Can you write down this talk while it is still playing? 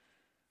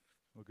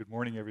Well, good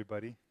morning,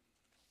 everybody.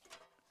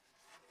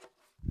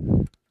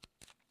 I'm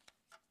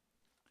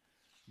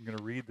going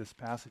to read this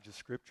passage of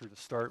Scripture to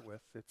start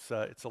with. It's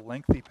a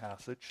lengthy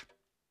passage,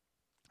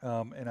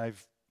 and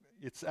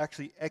it's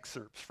actually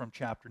excerpts from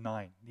chapter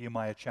 9,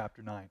 Nehemiah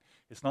chapter 9.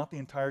 It's not the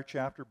entire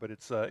chapter, but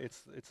it's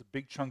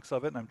big chunks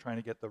of it, and I'm trying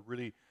to get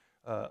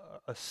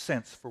a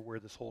sense for where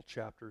this whole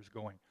chapter is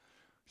going.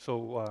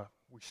 So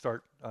we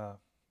start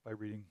by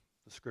reading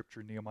the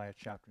Scripture, Nehemiah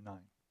chapter 9.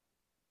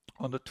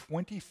 On the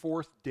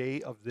 24th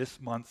day of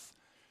this month,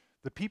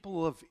 the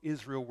people of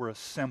Israel were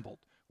assembled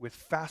with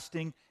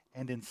fasting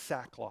and in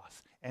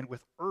sackcloth and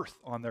with earth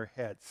on their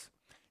heads.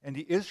 And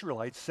the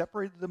Israelites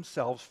separated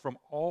themselves from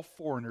all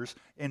foreigners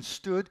and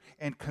stood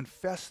and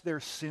confessed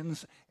their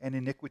sins and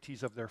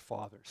iniquities of their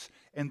fathers.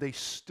 And they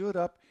stood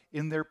up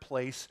in their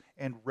place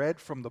and read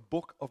from the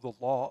book of the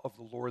law of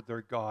the Lord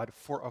their God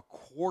for a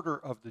quarter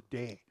of the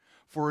day.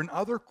 For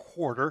another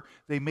quarter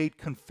they made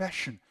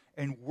confession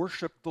and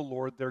worshiped the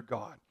Lord their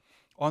God.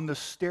 On the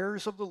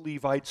stairs of the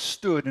Levites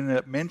stood, and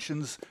it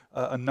mentions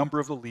a number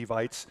of the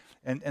Levites,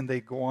 and they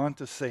go on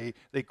to say,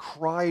 they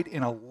cried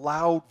in a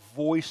loud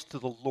voice to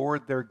the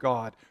Lord their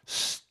God,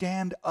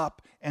 "Stand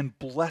up and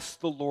bless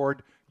the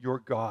Lord your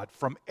God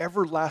from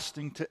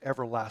everlasting to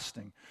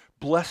everlasting.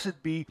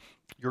 Blessed be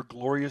your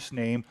glorious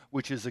name,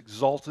 which is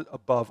exalted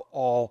above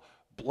all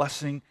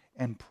blessing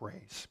and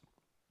praise."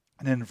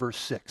 And then verse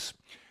 6,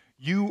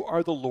 "You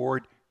are the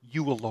Lord,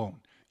 you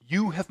alone.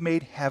 You have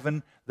made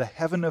heaven, the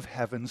heaven of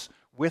heavens,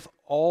 with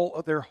all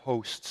of their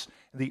hosts,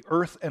 the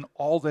earth and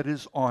all that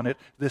is on it,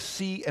 the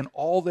sea and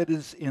all that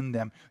is in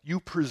them. You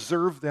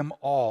preserve them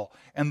all,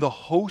 and the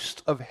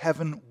host of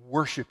heaven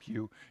worship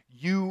you.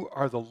 You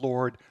are the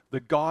Lord, the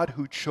God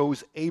who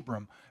chose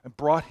Abram and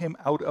brought him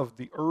out of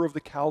the Ur of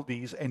the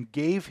Chaldees and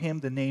gave him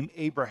the name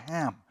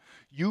Abraham.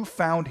 You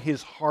found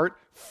his heart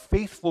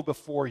faithful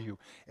before you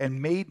and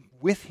made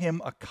with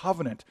him a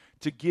covenant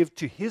to give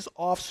to his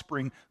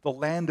offspring the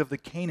land of the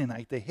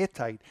Canaanite, the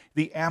Hittite,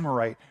 the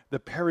Amorite, the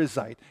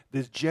Perizzite,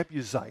 the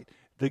Jebusite,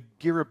 the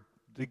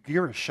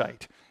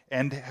Girishite,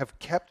 and have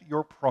kept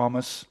your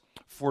promise,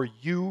 for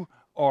you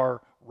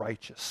are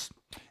righteous.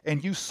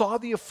 And you saw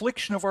the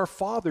affliction of our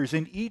fathers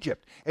in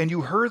Egypt, and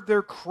you heard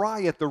their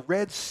cry at the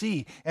Red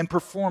Sea, and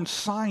performed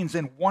signs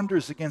and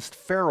wonders against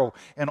Pharaoh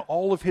and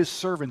all of his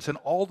servants and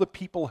all the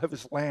people of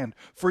his land.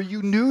 For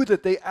you knew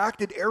that they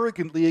acted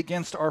arrogantly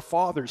against our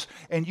fathers,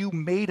 and you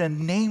made a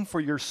name for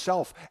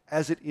yourself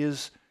as it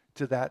is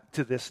to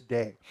this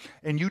day.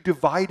 And you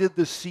divided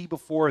the sea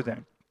before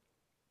them,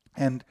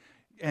 and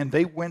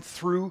they went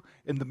through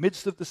in the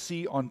midst of the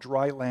sea on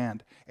dry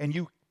land. And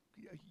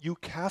you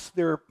cast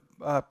their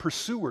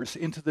pursuers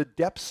into the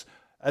depths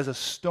as a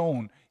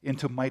stone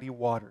into mighty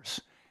waters.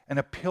 And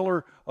by a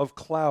pillar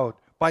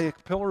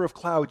of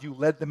cloud you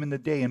led them in the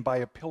day, and by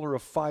a pillar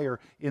of fire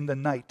in the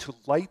night, to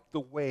light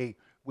the way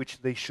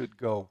which they should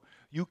go.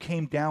 You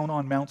came down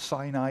on Mount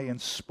Sinai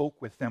and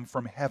spoke with them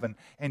from heaven,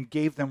 and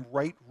gave them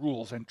right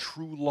rules and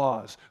true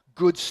laws,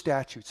 good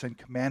statutes and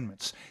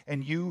commandments.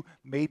 And you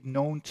made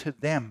known to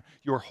them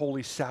your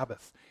holy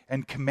Sabbath,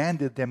 and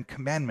commanded them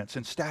commandments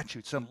and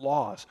statutes and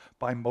laws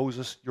by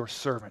Moses your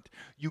servant.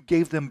 You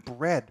gave them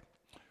bread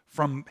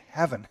from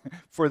heaven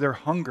for their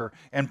hunger,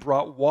 and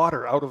brought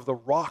water out of the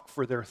rock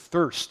for their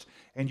thirst.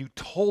 And you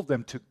told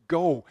them to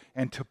go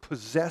and to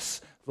possess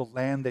the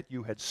land that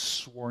you had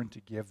sworn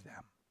to give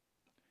them.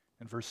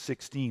 In verse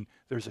 16,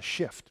 there's a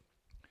shift.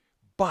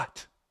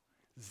 But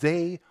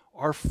they,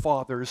 our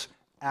fathers,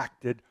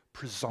 acted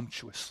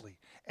presumptuously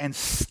and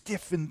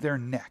stiffened their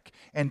neck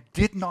and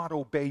did not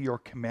obey your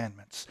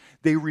commandments.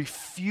 They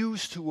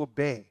refused to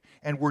obey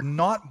and were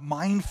not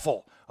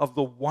mindful of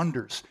the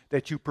wonders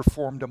that you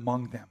performed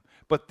among them.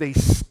 But they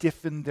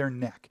stiffened their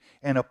neck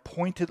and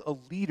appointed a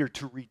leader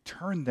to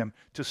return them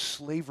to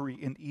slavery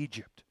in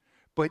Egypt.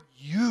 But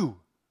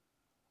you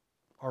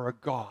are a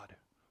God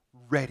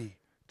ready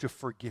to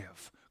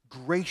forgive,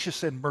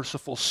 gracious and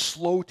merciful,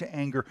 slow to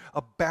anger,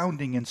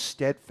 abounding in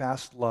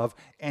steadfast love,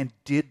 and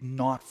did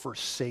not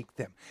forsake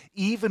them.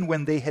 Even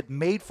when they had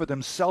made for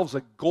themselves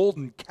a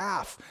golden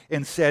calf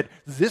and said,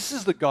 "This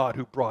is the God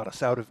who brought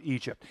us out of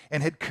Egypt,"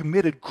 and had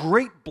committed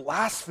great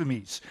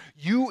blasphemies,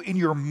 you in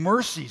your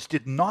mercies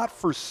did not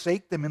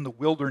forsake them in the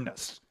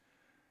wilderness.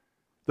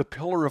 The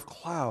pillar of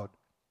cloud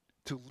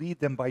to lead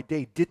them by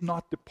day did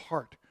not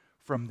depart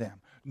from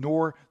them,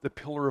 nor the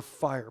pillar of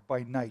fire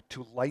by night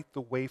to light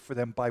the way for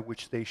them by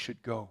which they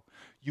should go.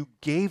 You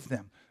gave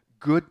them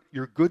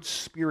your good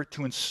spirit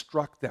to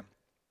instruct them,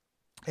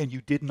 and you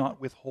did not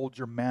withhold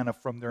your manna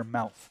from their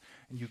mouth,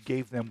 and you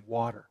gave them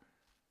water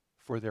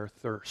for their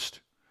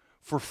thirst.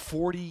 For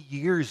 40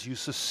 years you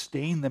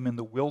sustained them in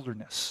the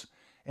wilderness,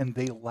 and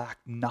they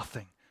lacked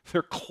nothing.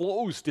 Their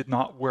clothes did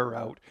not wear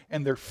out,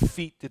 and their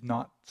feet did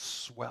not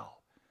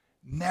swell.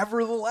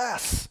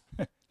 Nevertheless,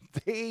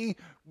 they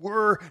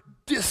were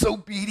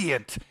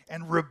disobedient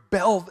and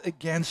rebelled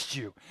against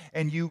you,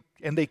 and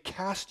they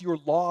cast your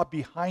law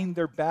behind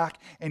their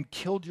back and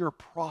killed your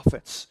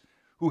prophets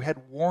who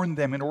had warned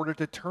them in order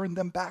to turn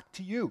them back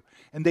to you.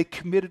 And they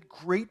committed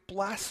great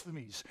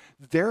blasphemies.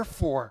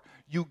 Therefore,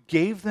 you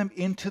gave them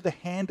into the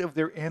hand of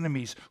their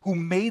enemies, who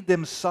made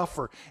them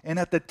suffer. And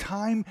at the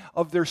time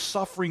of their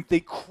suffering, they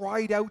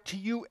cried out to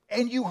you,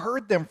 and you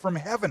heard them from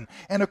heaven.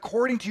 And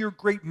according to your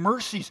great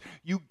mercies,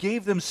 you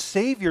gave them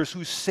saviors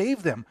who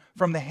saved them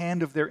from the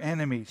hand of their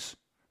enemies.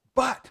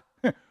 But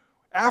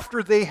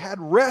after they had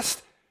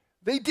rest,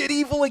 they did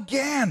evil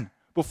again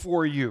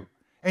before you,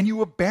 and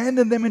you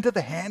abandoned them into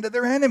the hand of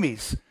their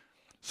enemies,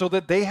 so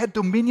that they had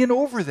dominion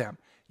over them.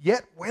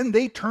 Yet when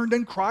they turned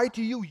and cried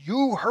to you,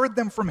 you heard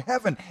them from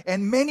heaven,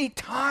 and many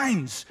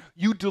times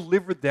you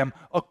delivered them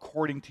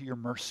according to your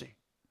mercy.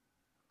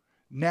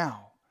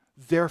 Now,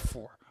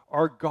 therefore,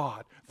 our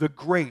God, the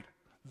great,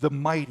 the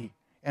mighty,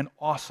 and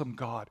awesome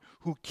God,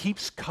 who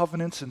keeps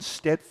covenants and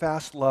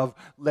steadfast love,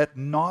 let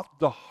not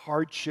the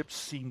hardship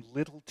seem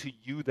little to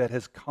you that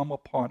has come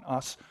upon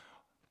us,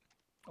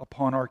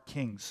 upon our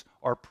kings,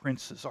 our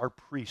princes, our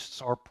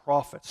priests, our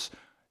prophets,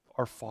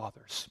 our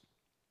fathers,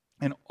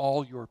 and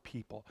all your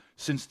people,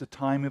 since the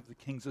time of the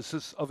kings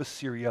of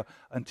Assyria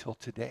until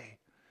today.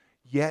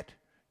 Yet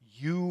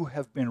you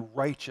have been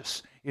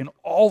righteous in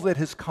all that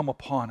has come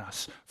upon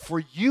us, for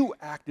you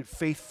acted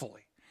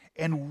faithfully,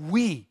 and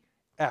we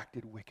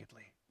acted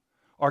wickedly.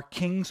 Our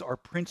kings, our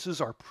princes,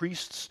 our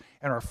priests,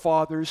 and our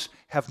fathers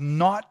have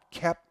not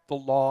kept the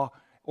law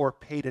or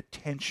paid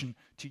attention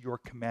to your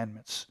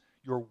commandments,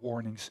 your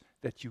warnings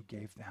that you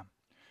gave them.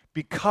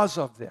 Because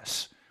of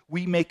this,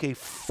 we make a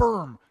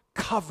firm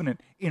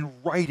covenant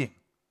in writing.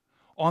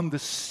 On the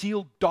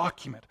sealed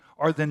document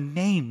are the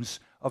names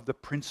of the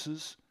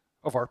princes,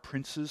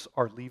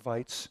 our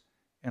Levites,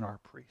 and our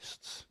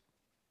priests.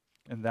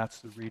 And that's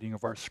the reading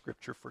of our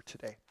scripture for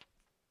today.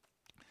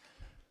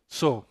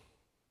 So,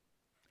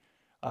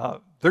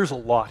 there's a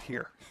lot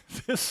here.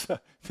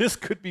 This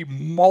could be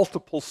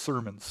multiple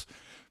sermons,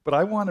 but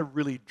I want to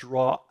really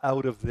draw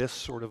out of this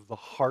sort of the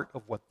heart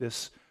of what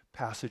this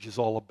passage is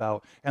all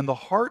about, and the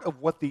heart of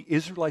what the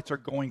Israelites are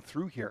going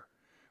through here,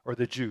 or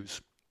the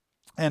Jews.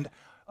 And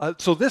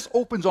so this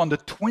opens on the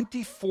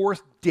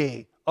 24th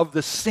day of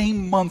the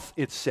same month,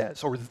 it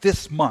says, or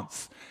this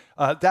month.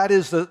 That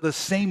is the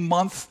same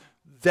month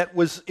that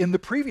was in the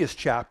previous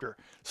chapter.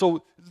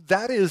 So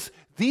that is,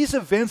 these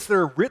events that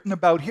are written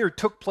about here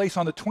took place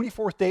on the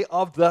 24th day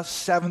of the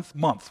 7th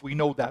month. We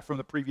know that from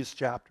the previous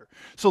chapter.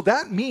 So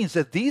that means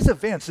that these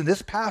events in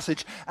this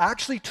passage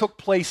actually took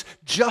place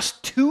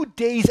just 2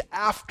 days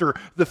after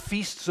the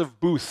Feasts of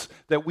Booths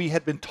that we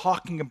had been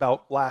talking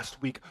about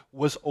last week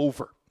was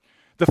over.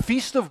 The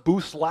Feast of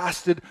Booths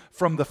lasted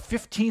from the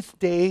 15th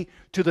day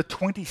to the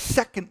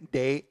 22nd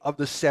day of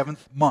the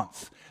 7th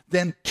month.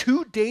 Then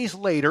 2 days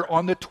later,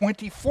 on the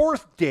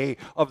 24th day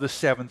of the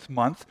 7th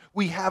month,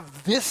 we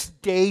have this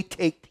day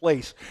take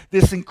place,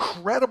 this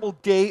incredible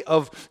day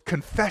of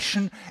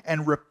confession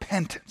and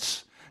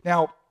repentance.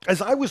 Now,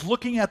 as I was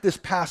looking at this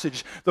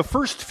passage, the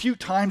first few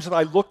times that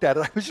I looked at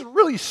it, I was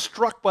really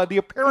struck by the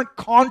apparent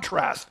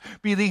contrast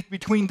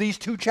between these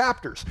two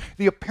chapters.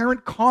 The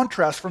apparent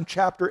contrast from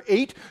chapter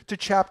 8 to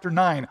chapter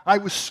 9. I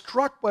was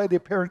struck by the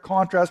apparent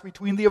contrast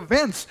between the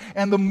events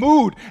and the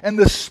mood and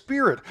the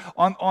spirit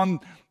on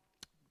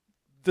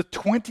the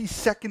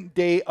 22nd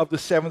day of the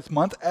 7th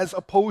month as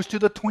opposed to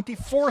the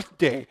 24th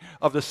day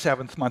of the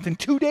 7th month. In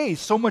 2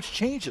 days, so much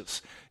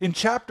changes. In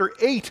chapter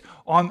 8,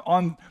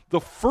 on the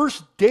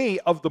first day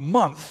of the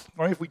month,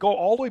 right, if we go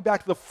all the way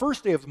back to the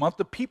first day of the month,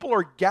 the people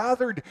are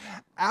gathered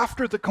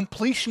after the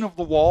completion of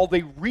the wall.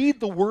 They read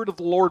the word of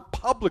the Lord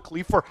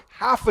publicly. For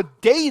half a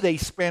day they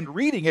spend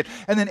reading it.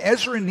 And then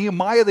Ezra and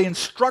Nehemiah, they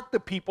instruct the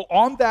people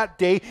on that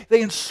day.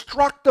 They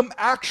instruct them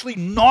actually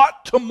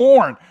not to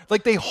mourn.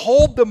 Like they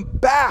hold them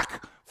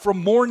back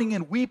from mourning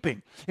and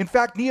weeping. In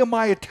fact,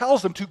 Nehemiah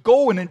tells them to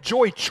go and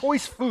enjoy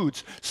choice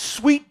foods,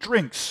 sweet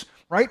drinks,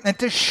 right? And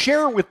to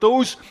share with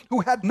those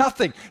who had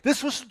nothing.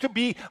 This was to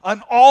be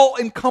an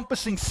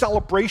all-encompassing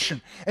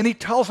celebration. And he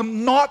tells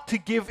them not to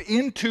give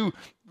in to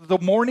the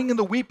mourning and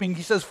the weeping.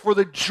 He says, for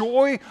the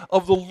joy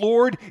of the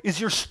Lord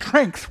is your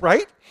strength,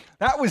 right?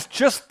 That was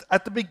just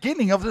at the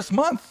beginning of this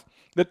month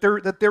that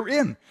they're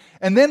in.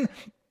 And then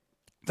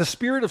the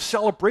spirit of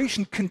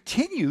celebration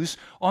continues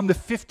on the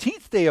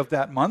 15th day of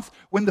that month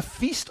when the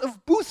Feast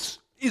of Booths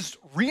is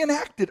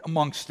reenacted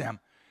amongst them.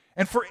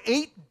 And for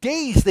 8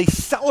 days they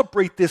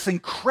celebrate this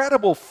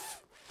incredible,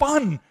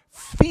 fun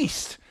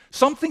feast,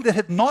 something that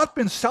had not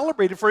been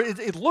celebrated for,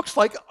 it looks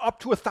like, up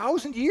to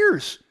 1,000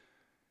 years.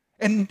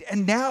 And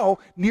now,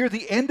 near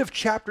the end of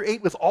chapter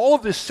 8, with all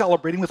of this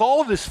celebrating, with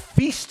all of this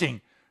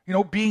feasting,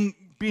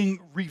 being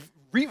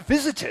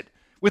revisited,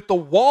 with the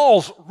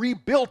walls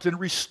rebuilt and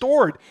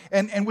restored,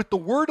 and with the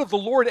word of the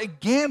Lord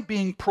again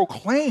being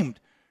proclaimed,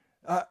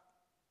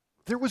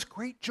 there was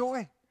great joy.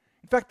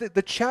 In fact,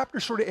 the chapter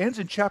sort of ends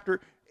in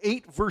chapter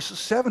 8, verse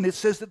 7. It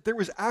says that there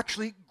was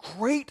actually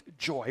great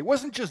joy. It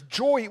wasn't just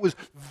joy, it was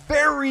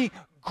very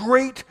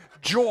great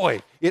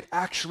joy, it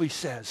actually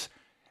says.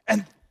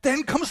 And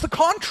then comes the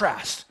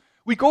contrast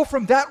We go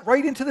from that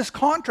right into this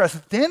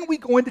contrast. Then we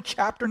go into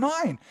chapter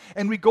 9,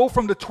 and we go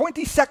from the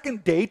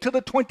 22nd day to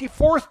the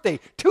 24th day.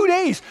 2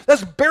 days.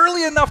 That's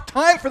barely enough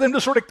time for them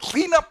to sort of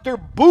clean up their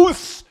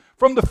booths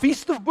from the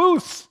Feast of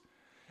Booths.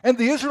 And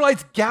the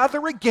Israelites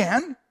gather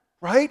again,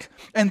 right?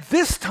 And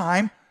this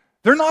time,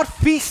 they're not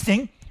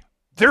feasting,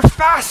 they're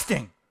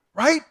fasting,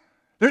 right?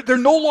 They're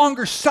no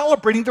longer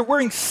celebrating, they're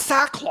wearing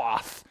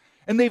sackcloth.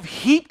 And they've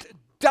heaped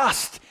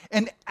dust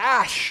and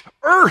ash,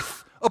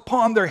 earth,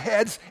 upon their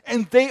heads,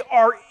 and they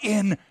are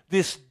in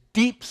this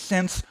deep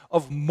sense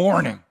of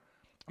mourning.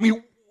 I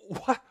mean,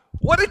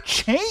 what a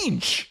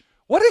change.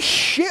 What a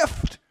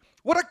shift.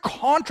 What a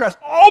contrast.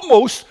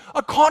 Almost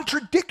a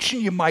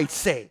contradiction, you might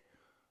say.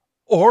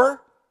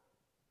 Or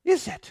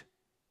is it?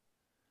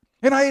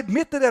 And I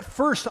admit that at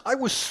first I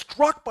was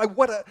struck by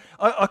what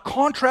a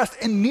contrast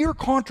and near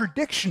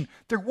contradiction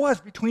there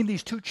was between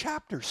these two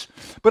chapters.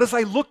 But as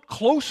I looked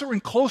closer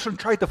and closer and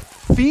tried to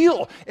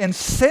feel and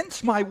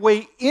sense my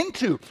way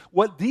into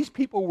what these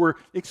people were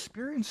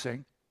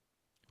experiencing,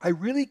 I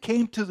really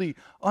came to the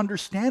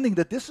understanding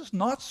that this is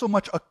not so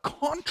much a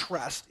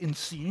contrast in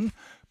scene,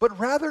 but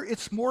rather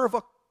it's more of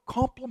a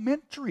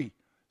complementary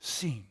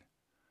scene.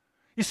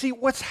 You see,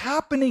 what's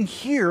happening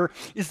here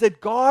is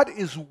that God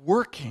is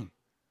working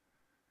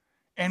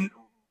and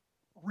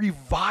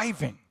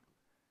reviving.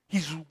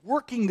 He's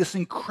working this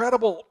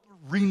incredible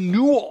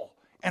renewal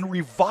and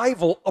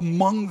revival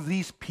among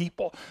these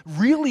people.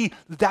 Really,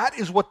 that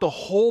is what the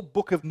whole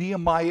book of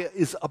Nehemiah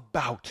is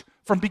about.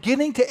 From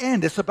beginning to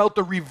end, it's about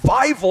the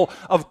revival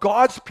of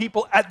God's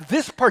people at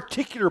this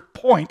particular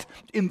point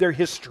in their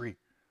history.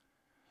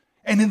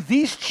 And in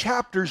these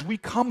chapters, we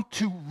come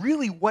to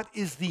really what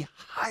is the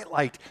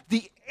highlight,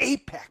 the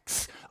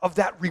apex of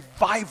that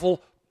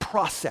revival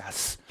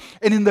process.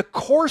 And in the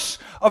course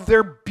of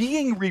their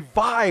being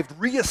revived,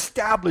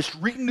 reestablished,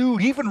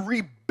 renewed, even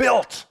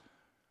rebuilt,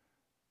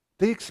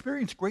 they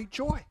experienced great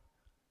joy.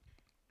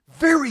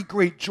 Very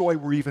great joy,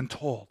 we're even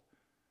told.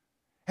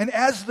 And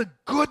as the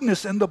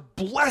goodness and the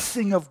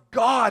blessing of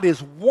God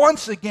is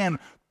once again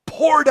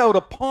poured out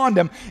upon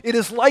them, it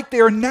is like they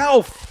are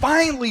now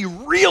finally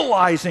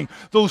realizing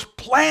those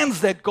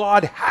plans that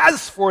God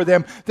has for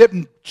them that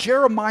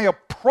Jeremiah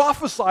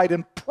prophesied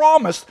and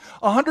promised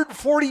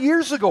 140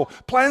 years ago.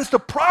 Plans to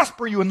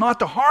prosper you and not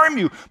to harm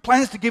you.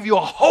 Plans to give you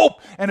a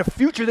hope and a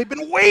future. They've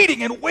been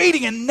waiting,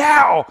 and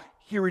now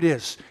here it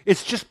is.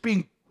 It's just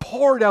being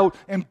poured out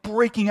and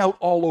breaking out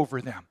all over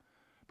them.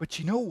 But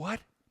you know what?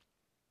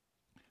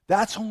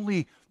 That's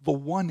only the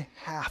one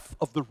half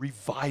of the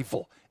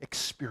revival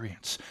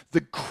experience.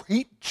 The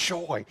great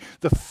joy,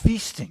 the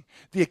feasting,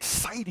 the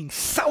exciting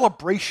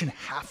celebration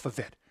half of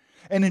it.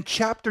 And in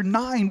chapter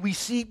 9, we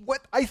see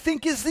what I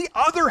think is the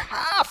other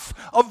half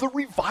of the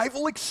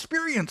revival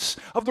experience,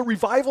 of the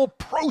revival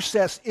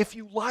process, if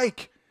you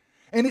like.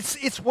 And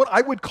it's what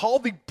I would call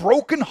the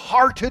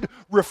broken-hearted,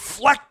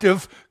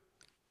 reflective,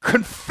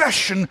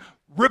 confession,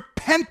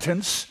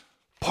 repentance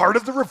part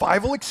of the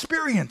revival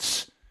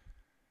experience.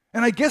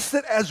 And I guess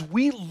that as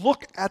we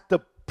look at the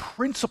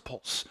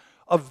principles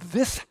of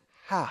this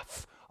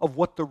half of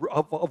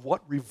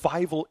what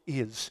revival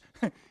is,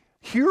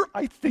 here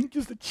I think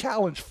is the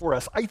challenge for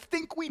us. I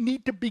think we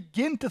need to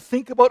begin to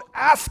think about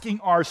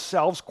asking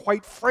ourselves,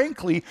 quite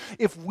frankly,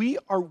 if we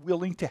are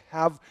willing to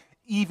have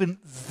even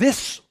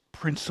this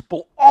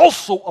principle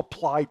also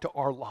applied to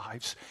our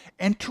lives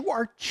and to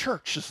our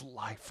church's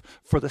life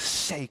for the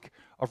sake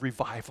of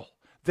revival,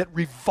 that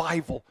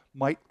revival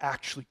might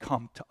actually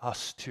come to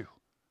us too.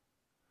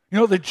 You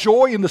know, the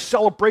joy and the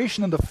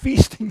celebration and the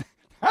feasting,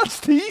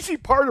 that's the easy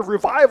part of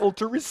revival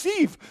to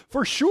receive,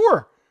 for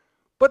sure.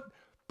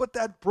 But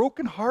that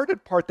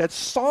broken-hearted part, that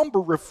somber,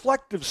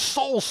 reflective,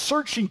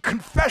 soul-searching,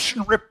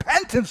 confession,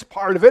 repentance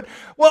part of it,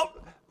 well,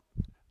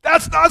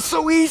 that's not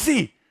so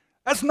easy.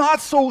 That's not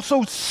so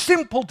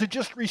simple to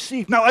just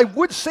receive. Now, I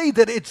would say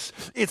that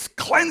it's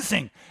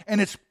cleansing,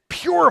 and it's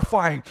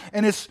purifying,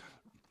 and it's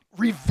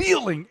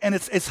revealing, and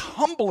it's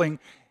humbling,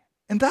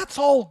 and that's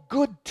all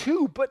good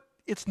too, but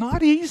it's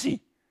not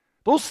easy.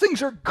 Those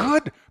things are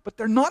good, but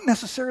they're not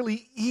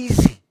necessarily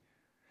easy.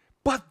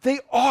 But they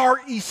are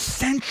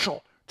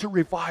essential to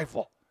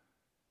revival.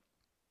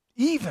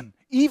 Even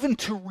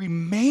to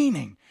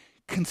remaining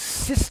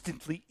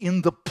consistently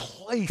in the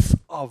place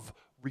of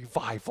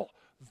revival.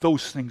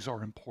 Those things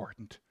are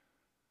important.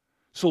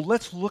 So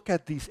let's look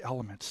at these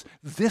elements,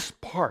 this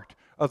part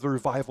of the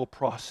revival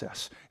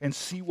process, and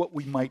see what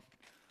we'll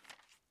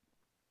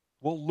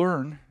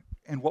learn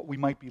and what we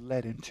might be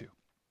led into.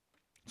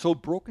 So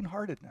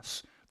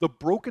brokenheartedness, the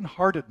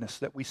brokenheartedness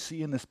that we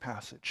see in this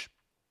passage.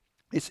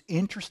 It's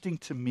interesting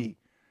to me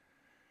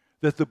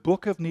that the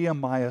book of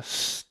Nehemiah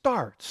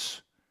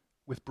starts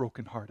with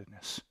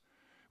brokenheartedness,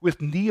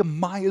 with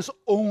Nehemiah's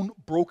own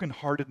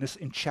brokenheartedness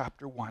in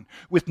chapter 1.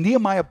 With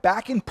Nehemiah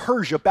back in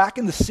Persia, back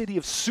in the city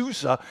of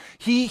Susa,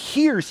 he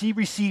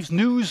receives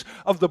news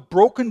of the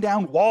broken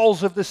down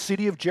walls of the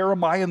city of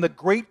Jeremiah and the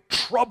great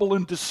trouble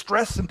and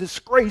distress and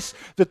disgrace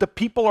that the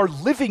people are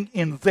living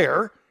in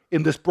there,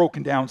 in this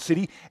broken down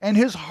city, and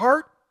his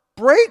heart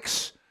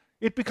breaks.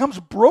 It becomes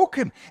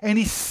broken. And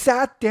he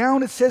sat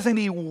down, it says, and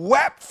he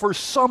wept for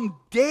some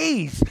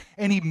days.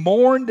 And he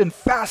mourned and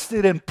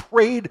fasted and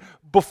prayed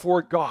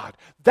before God.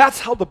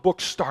 That's how the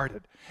book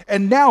started.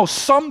 And now,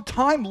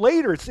 sometime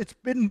later, it's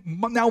been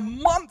now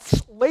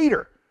months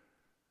later,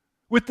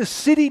 with the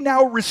city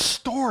now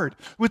restored,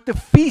 with the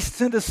feasts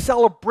and the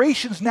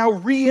celebrations now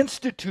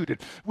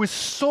reinstituted, with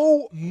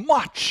so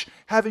much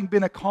having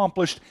been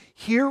accomplished,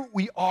 here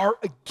we are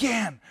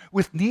again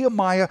with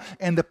Nehemiah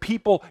and the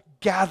people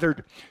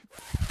gathered,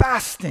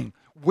 fasting,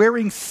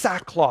 wearing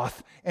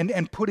sackcloth,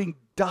 and putting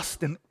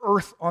dust and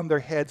earth on their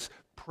heads,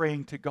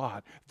 praying to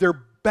God.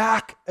 They're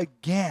back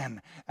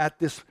again at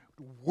this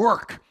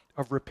work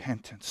of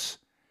repentance.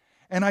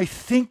 And I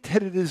think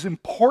that it is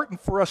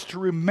important for us to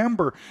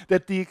remember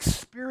that the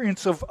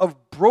experience of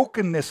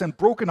brokenness and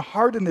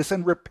brokenheartedness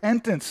and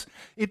repentance,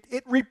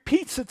 it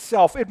repeats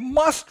itself. It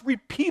must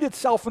repeat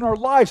itself in our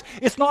lives.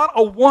 It's not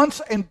a once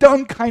and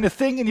done kind of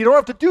thing, and you don't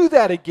have to do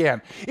that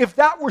again. If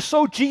that were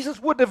so, Jesus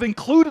wouldn't have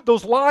included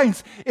those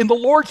lines in the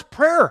Lord's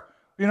Prayer,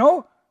 you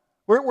know?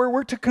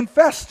 We're to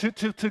confess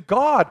to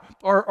God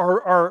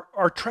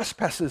our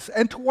trespasses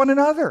and to one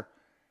another.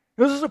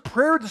 This is a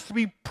prayer that's to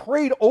be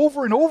prayed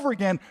over and over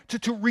again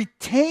to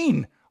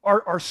retain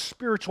our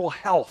spiritual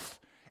health.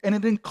 And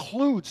it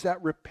includes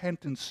that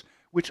repentance,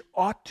 which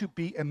ought to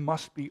be and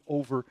must be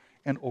over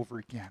and over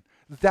again.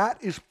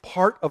 That is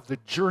part of the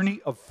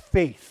journey of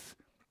faith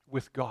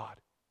with God.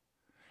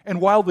 And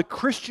while the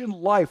Christian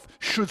life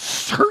should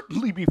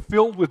certainly be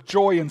filled with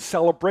joy and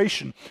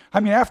celebration, I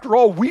mean, after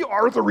all, we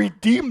are the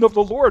redeemed of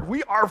the Lord.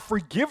 We are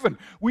forgiven.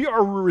 We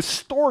are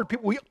restored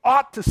people. We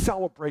ought to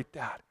celebrate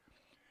that.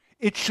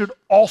 It should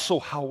also,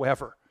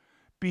 however,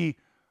 be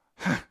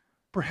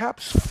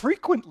perhaps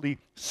frequently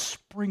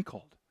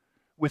sprinkled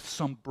with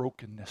some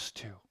brokenness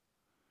too.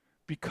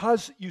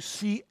 Because you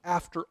see,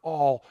 after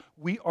all,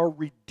 we are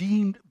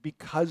redeemed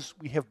because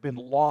we have been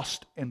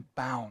lost and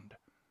bound.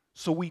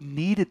 So we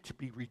needed to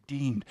be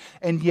redeemed.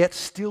 And yet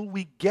still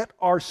we get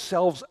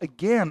ourselves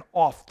again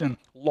often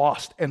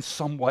lost and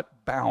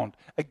somewhat bound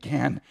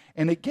again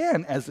and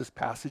again, as this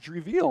passage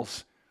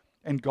reveals.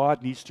 And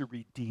God needs to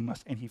redeem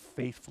us, and he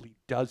faithfully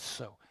does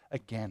so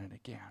again and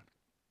again.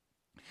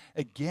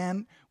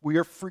 Again, we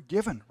are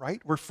forgiven,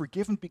 right? We're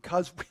forgiven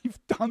because we've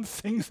done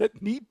things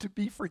that need to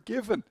be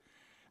forgiven.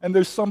 And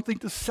there's something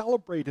to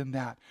celebrate in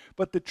that.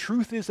 But the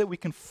truth is that we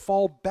can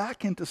fall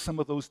back into some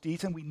of those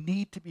deeds, and we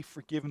need to be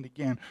forgiven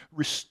again,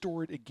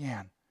 restored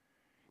again.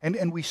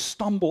 And we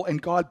stumble,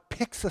 and God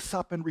picks us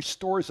up and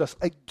restores us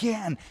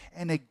again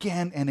and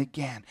again and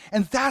again.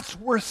 And that's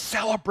worth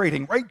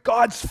celebrating, right?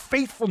 God's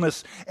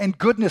faithfulness and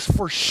goodness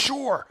for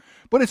sure.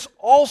 But it's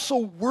also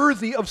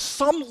worthy of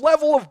some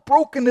level of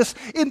brokenness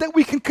in that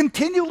we can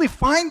continually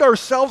find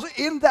ourselves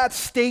in that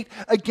state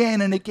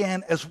again and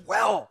again as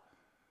well.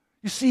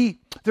 You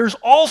see, there's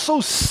also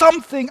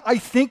something, I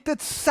think,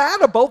 that's sad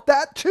about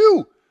that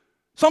too.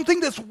 Something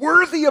that's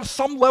worthy of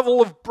some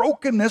level of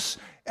brokenness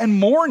and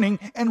mourning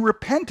and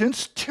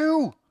repentance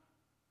too.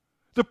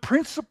 The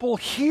principle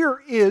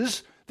here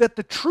is that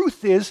the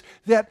truth is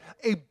that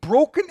a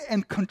broken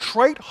and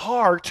contrite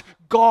heart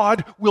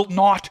God will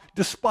not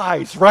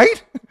despise,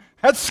 right?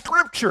 That's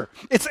scripture.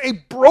 It's a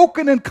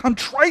broken and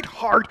contrite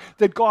heart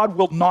that God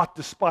will not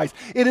despise.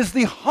 It is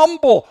the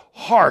humble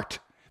heart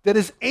that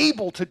is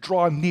able to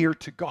draw near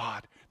to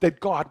God that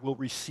God will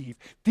receive.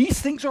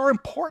 These things are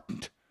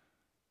important.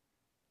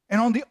 And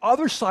on the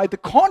other side, the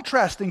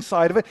contrasting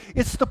side of it,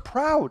 it's the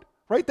proud,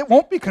 right? That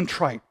won't be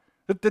contrite,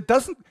 that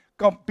doesn't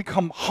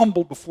become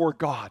humble before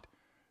God,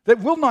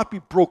 that will not be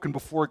broken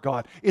before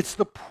God. It's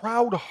the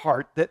proud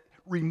heart that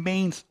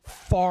remains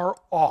far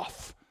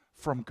off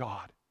from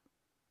God.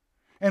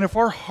 And if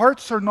our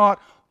hearts are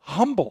not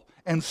humble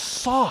and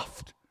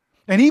soft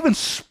and even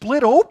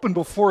split open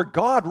before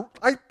God,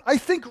 I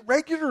think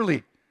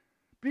regularly,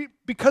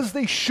 because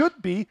they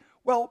should be,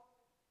 well,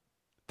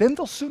 then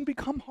they'll soon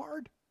become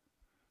hard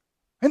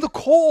and the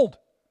cold,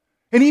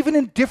 and even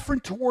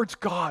indifferent towards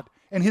God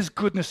and his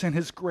goodness and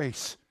his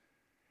grace.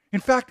 In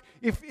fact,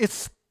 if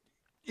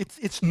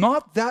it's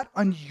not that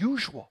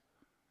unusual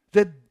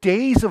that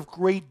days of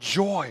great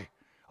joy,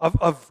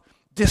 of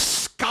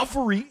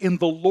discovery in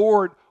the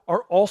Lord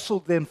are also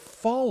then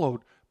followed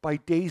by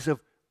days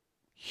of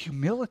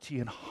humility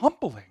and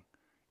humbling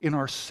in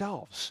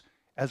ourselves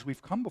as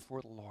we've come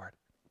before the Lord.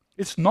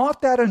 It's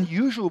not that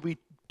unusual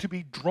to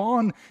be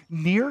drawn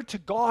near to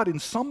God in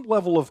some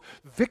level of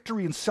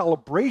victory and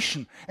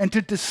celebration, and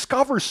to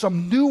discover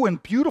some new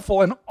and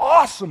beautiful and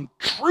awesome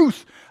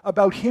truth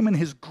about him and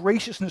his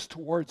graciousness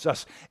towards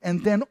us,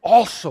 and then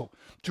also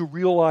to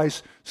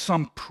realize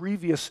some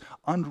previous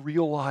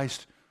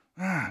unrealized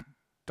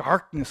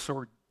darkness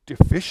or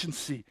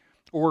deficiency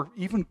or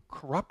even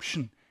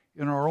corruption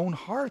in our own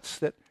hearts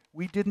that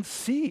we didn't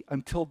see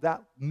until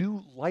that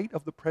new light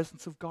of the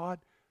presence of God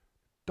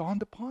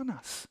dawned upon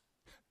us.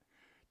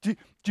 Do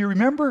you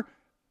remember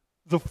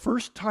the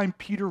first time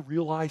Peter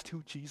realized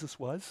who Jesus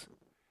was?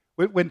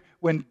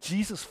 When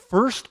Jesus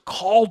first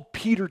called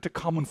Peter to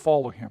come and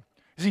follow him.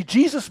 See,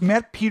 Jesus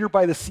met Peter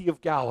by the Sea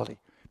of Galilee.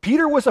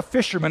 Peter was a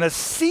fisherman, a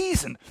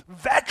seasoned,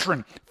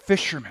 veteran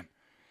fisherman.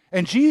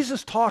 And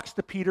Jesus talks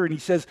to Peter and he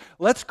says,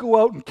 let's go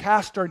out and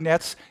cast our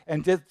nets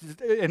in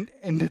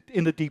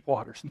the deep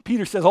waters. And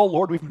Peter says, oh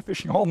Lord, we've been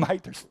fishing all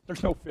night.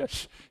 There's no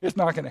fish. It's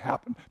not going to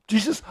happen.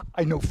 Jesus,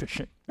 I know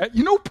fishing.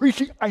 You know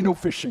preaching, I know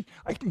fishing.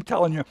 I'm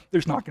telling you,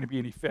 there's not going to be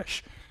any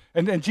fish.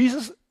 And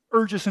Jesus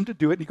urges him to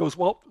do it. And he goes,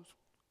 well,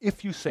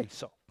 if you say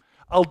so,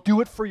 I'll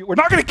do it for you. We're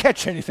not going to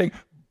catch anything,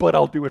 but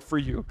I'll do it for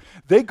you.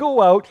 They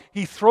go out.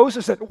 He throws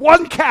his net.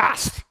 One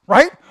cast,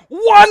 right?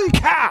 One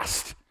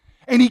cast.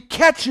 And he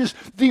catches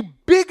the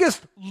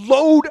biggest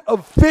load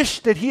of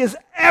fish that he has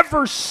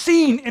ever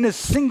seen in a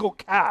single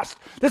cast.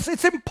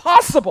 It's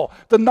impossible,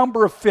 the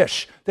number of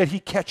fish that he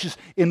catches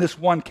in this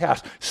one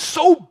cast.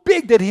 So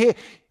big that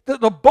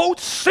the boat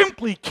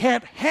simply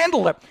can't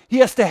handle it. He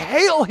has to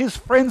hail his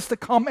friends to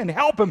come and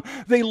help him.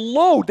 They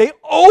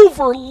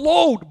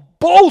overload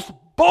both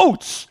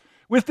boats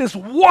with this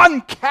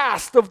one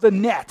cast of the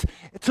net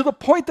to the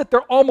point that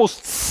they're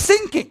almost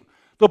sinking.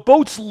 The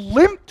boat's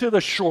limp to the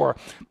shore.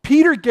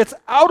 Peter gets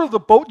out of the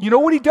boat. You know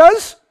what he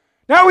does?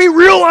 Now he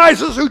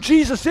realizes who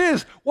Jesus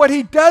is. What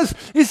he does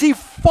is he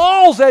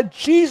falls at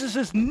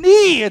Jesus'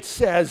 knee, it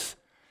says.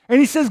 And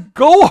he says,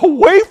 go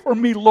away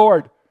from me,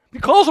 Lord. He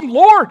calls him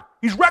Lord.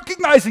 He's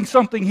recognizing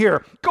something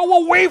here.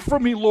 Go away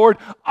from me, Lord.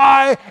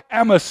 I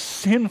am a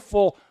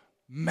sinful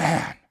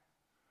man.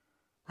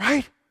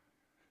 Right?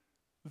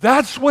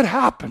 That's what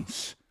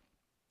happens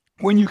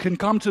when you can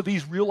come to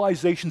these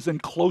realizations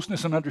and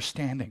closeness and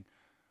understanding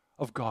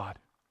of God.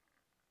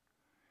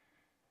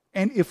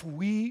 And if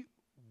we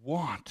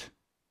want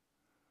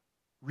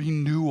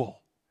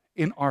renewal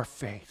in our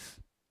faith,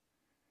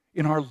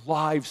 in our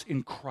lives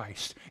in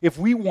Christ, if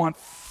we want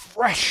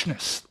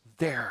freshness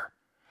there,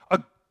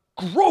 a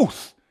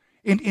growth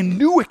in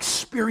new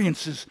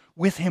experiences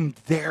with Him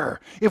there,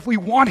 if we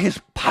want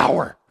His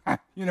power,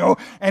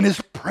 and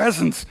His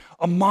presence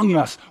among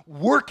us,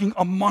 working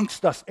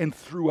amongst us and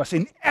through us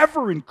in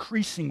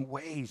ever-increasing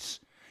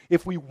ways,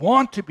 if we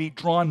want to be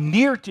drawn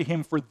near to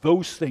Him for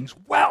those things,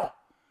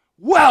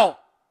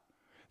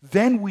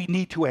 then we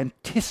need to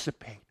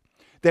anticipate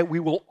that we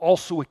will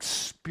also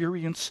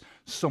experience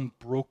some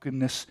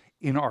brokenness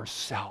in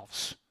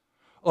ourselves,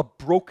 a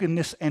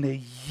brokenness and a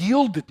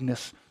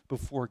yieldedness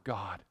before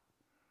God.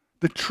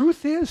 The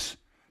truth is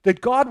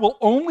that God will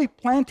only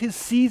plant His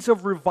seeds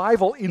of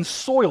revival in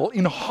soil,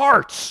 in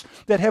hearts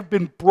that have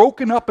been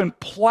broken up and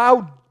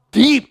plowed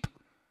deep,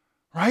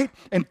 right?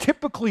 And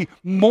typically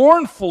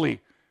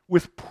mournfully,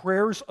 with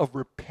prayers of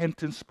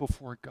repentance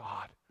before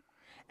God.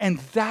 And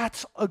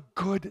that's a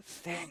good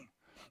thing.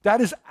 That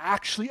is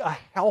actually a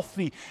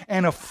healthy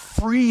and a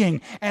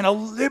freeing and a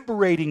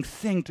liberating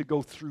thing to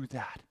go through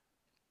that.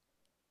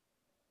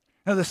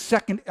 Now, the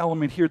second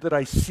element here that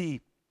I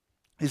see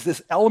is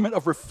this element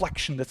of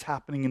reflection that's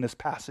happening in this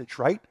passage,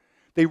 right?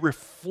 They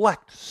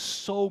reflect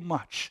so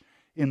much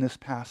in this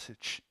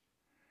passage.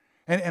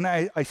 And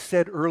I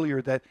said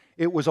earlier that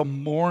it was a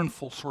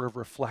mournful sort of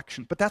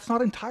reflection, but that's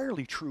not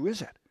entirely true,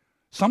 is it?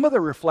 Some of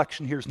the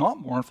reflection here is not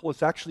mournful,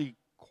 it's actually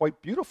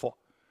quite beautiful.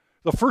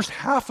 The first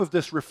half of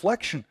this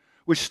reflection,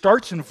 which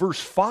starts in verse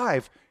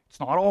 5, it's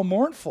not all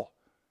mournful.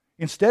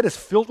 Instead, it's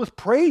filled with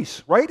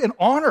praise, right? And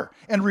honor,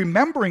 and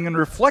remembering and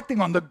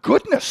reflecting on the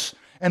goodness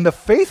and the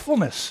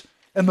faithfulness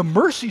and the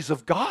mercies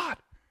of God.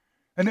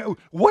 And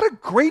what a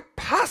great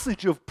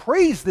passage of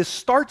praise this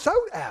starts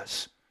out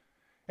as.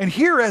 And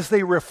here, as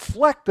they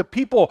reflect, the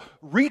people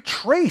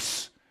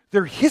retrace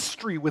their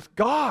history with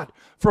God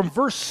from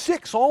verse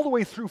 6 all the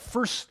way through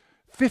verse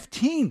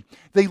 15.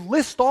 They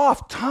list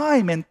off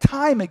time and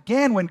time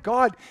again when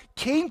God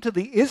came to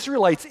the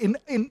Israelites in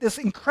this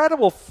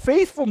incredible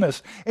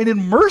faithfulness and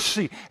in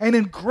mercy and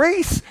in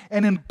grace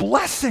and in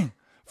blessing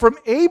from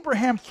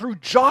Abraham through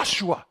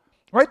Joshua.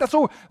 Right?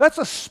 That's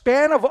a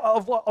span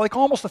of like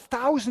almost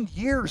 1,000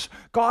 years.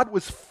 God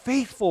was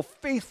faithful,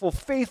 faithful,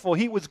 faithful.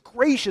 He was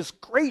gracious,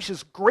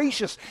 gracious,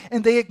 gracious.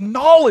 And they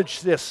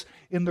acknowledge this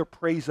in their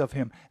praise of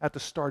Him at the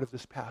start of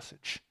this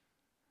passage.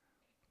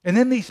 And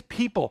then these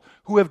people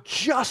who have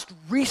just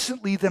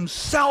recently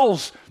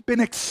themselves been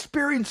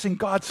experiencing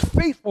God's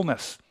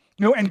faithfulness,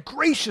 and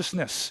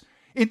graciousness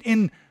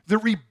in the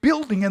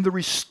rebuilding and the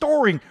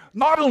restoring,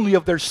 not only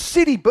of their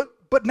city,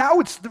 but now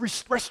it's the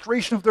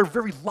restoration of their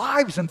very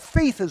lives and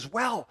faith as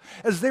well,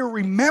 as they're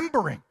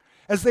remembering,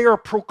 as they are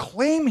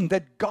proclaiming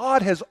that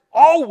God has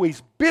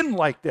always been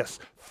like this,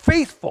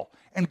 faithful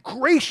and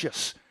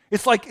gracious.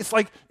 It's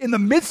like in the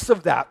midst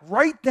of that,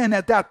 right then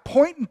at that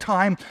point in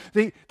time,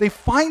 they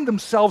find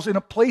themselves in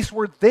a place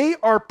where they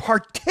are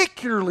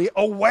particularly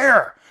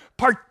aware,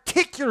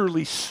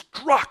 particularly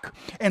struck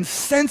and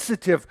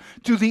sensitive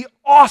to the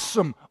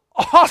awesome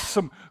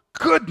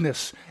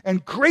goodness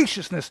and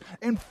graciousness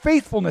and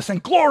faithfulness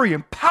and glory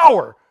and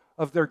power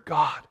of their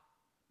God.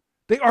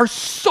 They are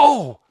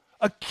so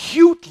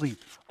acutely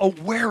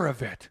aware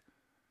of it.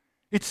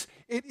 It's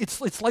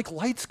like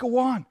lights go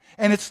on.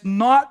 And it's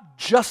not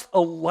just a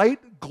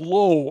light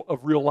glow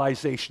of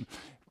realization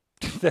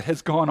that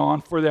has gone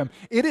on for them.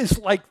 It is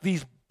like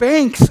these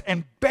banks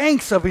and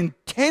banks of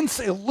intense,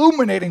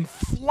 illuminating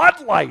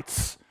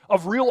floodlights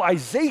of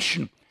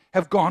realization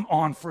have gone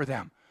on for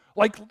them.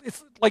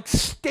 It's like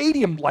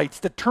stadium lights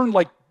that turn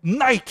like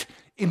night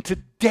into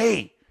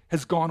day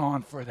has gone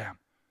on for them.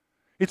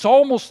 It's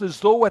almost as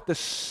though at the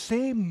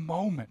same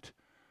moment,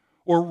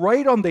 or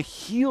right on the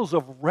heels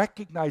of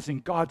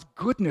recognizing God's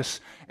goodness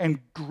and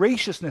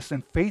graciousness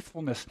and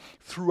faithfulness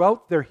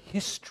throughout their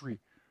history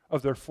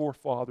of their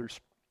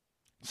forefathers,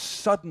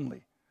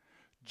 suddenly,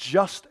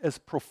 just as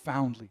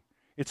profoundly,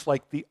 it's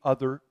like the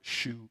other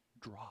shoe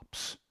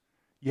drops.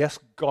 Yes,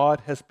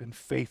 God has been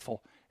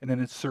faithful. And then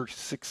in verse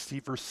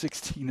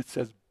 16, it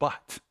says,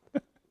 but,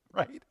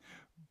 right?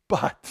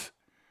 But,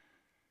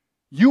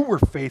 you were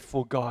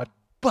faithful, God,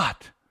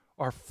 but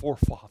our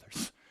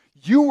forefathers.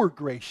 You were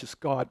gracious,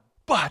 God,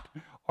 but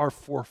our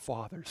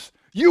forefathers.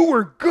 You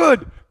were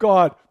good,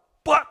 God,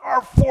 but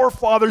our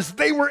forefathers.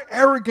 They were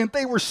arrogant.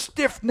 They were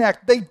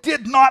stiff-necked. They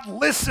did not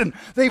listen.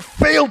 They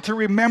failed to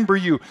remember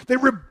you. They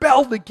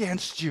rebelled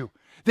against you.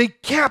 They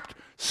kept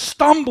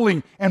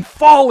stumbling and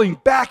falling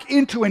back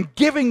into and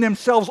giving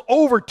themselves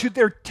over to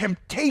their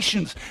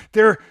temptations,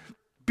 their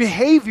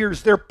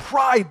behaviors, their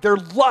pride, their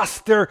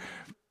lust, their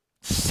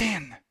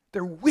sin,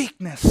 their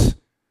weakness.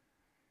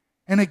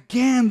 And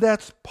again,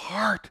 that's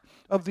part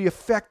of the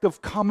effect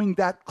of coming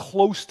that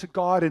close to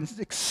God and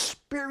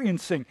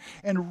experiencing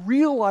and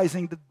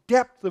realizing the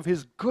depth of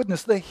His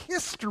goodness, the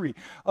history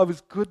of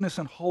His goodness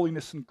and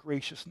holiness and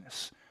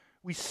graciousness.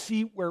 We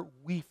see where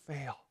we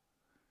fail.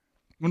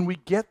 When we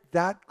get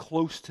that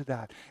close to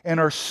that and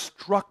are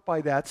struck by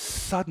that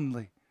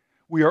suddenly,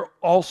 we are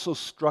also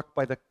struck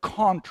by the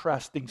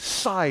contrasting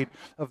side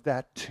of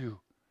that too.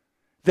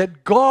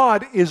 That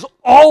God is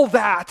all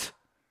that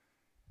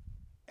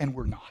and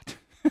we're not.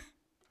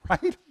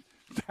 Right?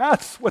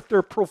 That's what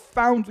they're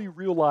profoundly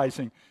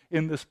realizing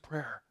in this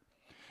prayer.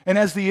 And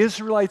as the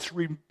Israelites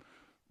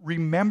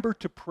remember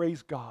to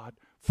praise God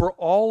for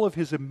all of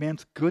His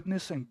immense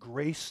goodness and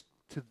grace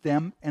to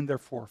them and their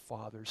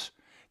forefathers,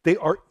 they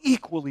are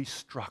equally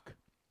struck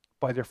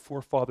by their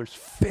forefathers'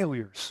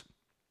 failures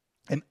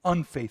and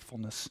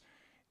unfaithfulness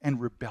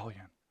and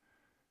rebellion.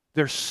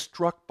 They're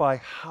struck by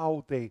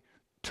how they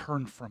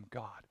turned from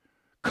God,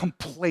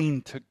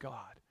 complained to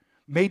God,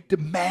 made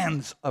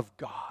demands of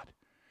God,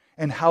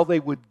 and how they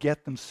would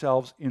get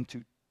themselves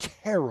into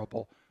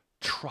terrible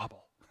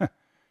trouble.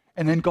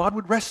 And then God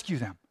would rescue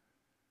them.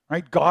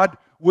 Right? God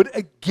would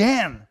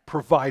again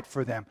provide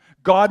for them.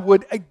 God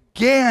would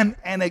again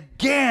and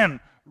again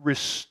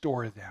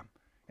restore them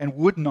and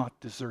would not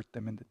desert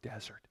them in the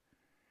desert.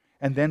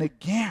 And then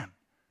again,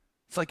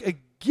 it's like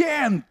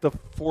again the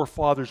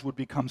forefathers would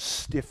become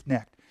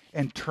stiff-necked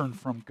and turn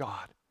from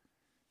God.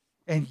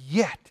 And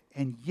yet,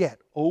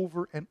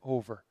 over and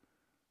over,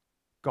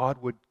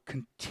 God would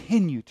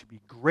continue to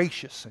be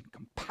gracious and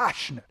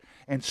compassionate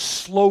and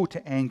slow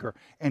to anger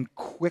and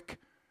quick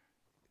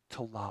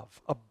to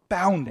love,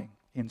 abounding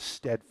in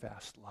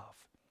steadfast love.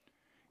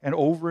 And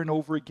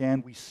over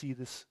again, we see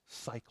this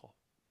cycle,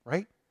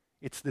 right?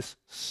 It's this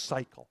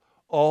cycle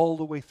all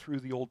the way through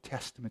the Old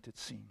Testament, it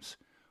seems.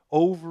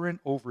 Over and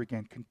over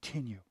again,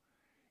 continue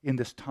in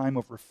this time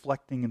of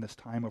reflecting, in this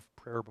time of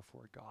prayer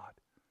before God.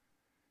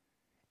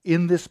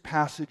 In this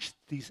passage,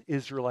 these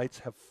Israelites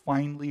have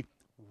finally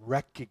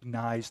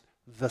recognized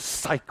the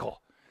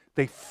cycle.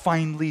 They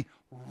finally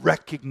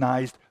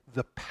recognized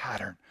the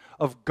pattern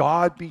of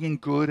God being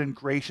good and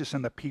gracious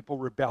and the people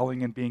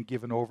rebelling and being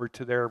given over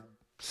to their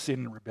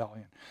sin and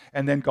rebellion.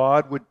 And then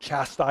God would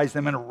chastise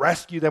them and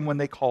rescue them when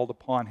they called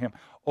upon Him.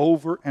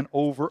 Over and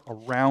over,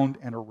 around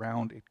and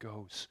around it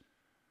goes.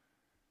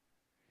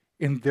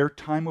 In their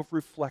time of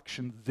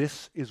reflection,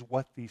 this is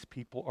what these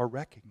people are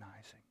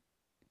recognizing.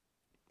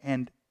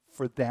 And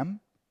for them,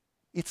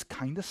 it's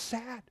kind of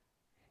sad.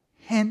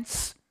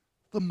 Hence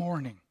the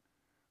mourning,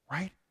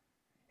 right?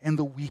 And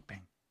the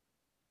weeping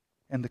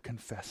and the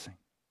confessing.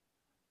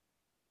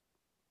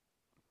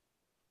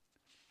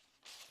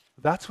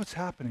 That's what's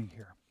happening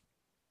here.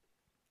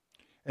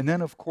 And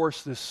then, of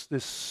course,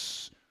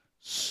 this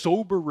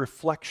sober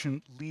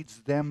reflection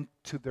leads them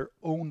to their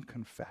own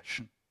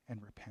confession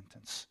and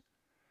repentance.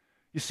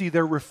 You see,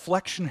 their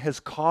reflection has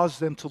caused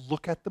them to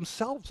look at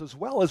themselves as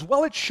well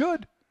it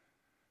should.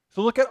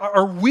 So look at,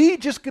 are we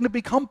just going to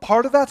become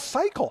part of that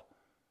cycle?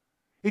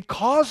 It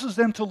causes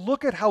them to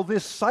look at how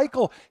this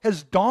cycle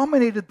has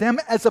dominated them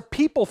as a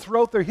people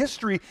throughout their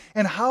history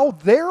and how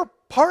they're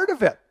part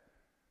of it.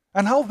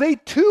 And how they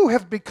too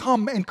have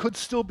become and could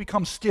still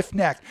become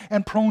stiff-necked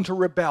and prone to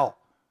rebel.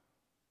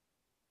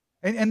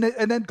 And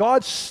then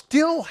God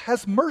still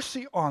has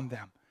mercy on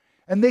them.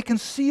 And they can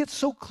see it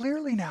so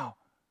clearly now.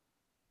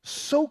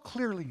 So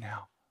clearly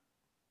now.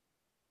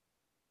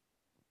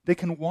 They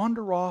can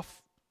wander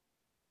off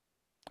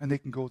and they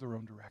can go their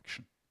own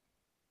direction.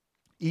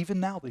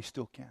 Even now they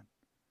still can.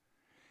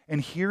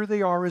 And here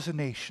they are as a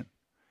nation.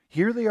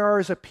 Here they are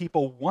as a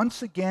people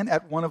once again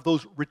at one of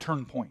those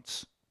return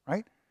points,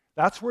 right?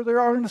 That's where they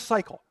are in the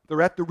cycle.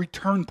 They're at the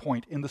return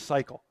point in the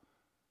cycle.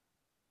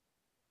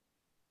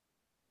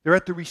 They're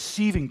at the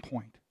receiving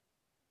point.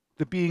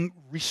 the being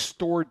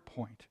restored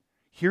point.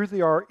 Here they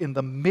are in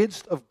the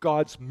midst of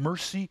God's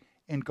mercy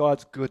and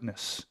God's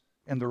goodness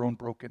and their own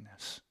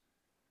brokenness.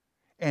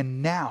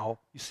 And now,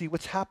 you see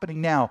what's happening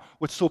now,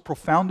 what's so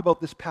profound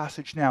about this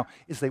passage now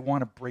is they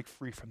want to break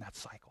free from that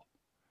cycle.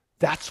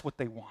 That's what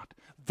they want.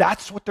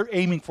 That's what they're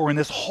aiming for in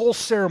this whole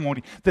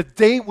ceremony, that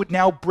they would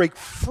now break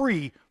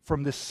free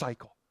from this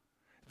cycle.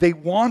 They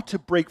want to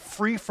break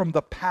free from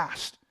the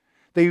past.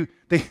 They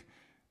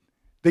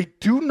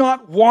do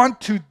not want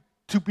to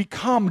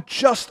become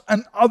just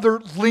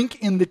another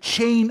link in the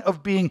chain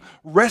of being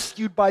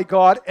rescued by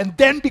God and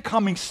then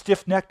becoming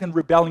stiff-necked and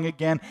rebelling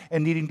again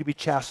and needing to be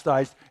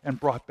chastised and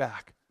brought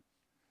back.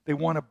 They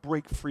want to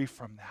break free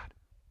from that.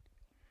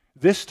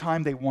 This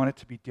time they want it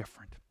to be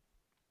different.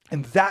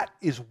 And that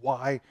is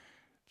why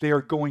they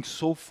are going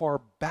so far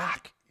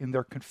back in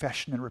their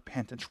confession and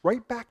repentance,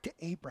 right back to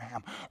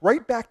Abraham,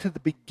 right back to the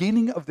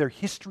beginning of their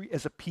history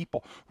as a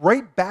people,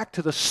 right back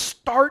to the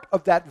start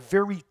of that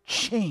very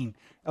chain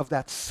of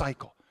that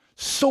cycle,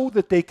 so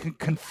that they can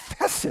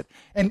confess it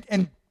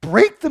and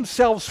break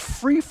themselves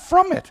free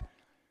from it.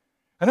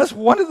 And that's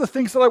one of the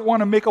things that I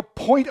want to make a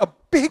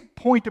big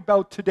point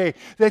about today,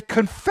 that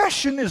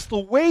confession is the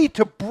way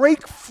to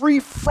break free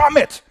from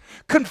it.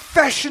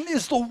 Confession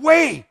is the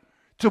way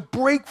to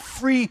break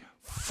free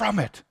from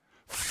it.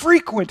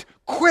 Frequent,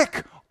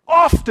 quick,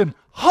 often,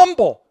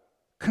 humble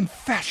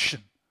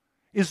confession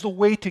is the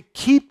way to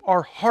keep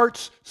our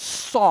hearts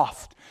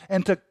soft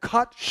and to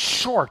cut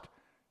short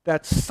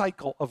that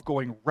cycle of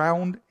going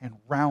round and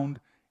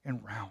round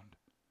and round.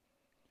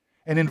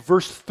 And in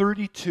verse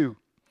 32,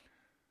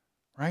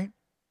 right,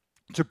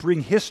 to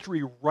bring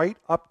history right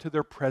up to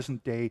their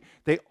present day,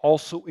 they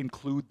also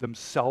include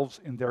themselves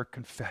in their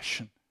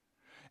confession.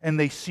 And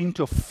they seem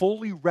to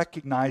fully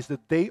recognize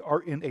that they are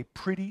in a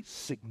pretty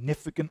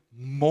significant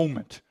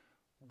moment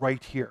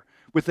right here,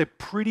 with a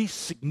pretty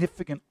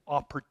significant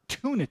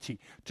opportunity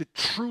to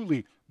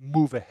truly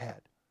move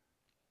ahead.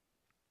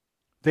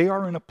 They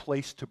are in a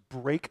place to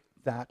break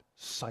that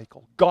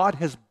cycle. God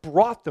has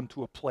brought them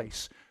to a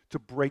place to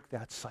break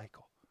that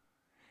cycle.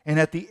 And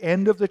at the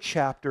end of the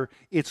chapter,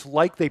 it's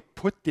like they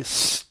put this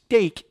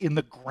stake in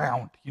the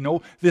ground,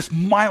 this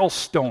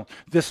milestone,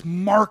 this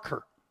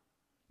marker,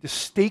 this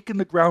stake in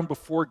the ground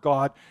before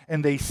God,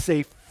 and they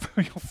say,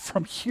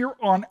 from here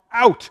on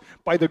out,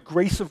 by the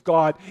grace of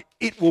God,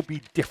 it will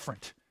be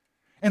different.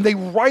 And they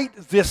write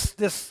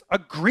this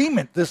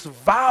agreement, this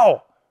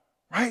vow,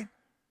 right?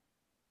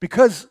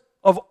 Because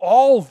of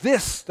all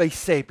this, they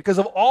say, because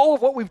of all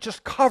of what we've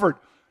just covered,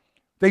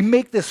 they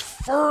make this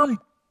firm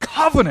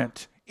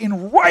covenant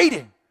in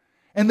writing.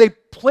 And they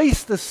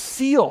place the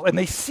seal, and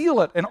they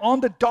seal it, and on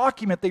the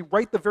document they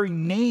write the very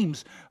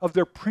names of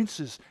their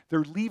princes,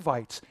 their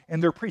Levites,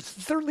 and their priests.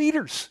 It's their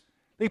leaders.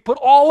 They put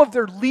all of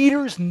their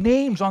leaders'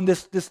 names on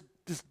this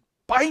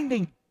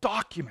binding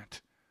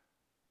document.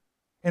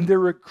 And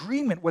their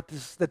agreement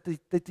was that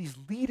these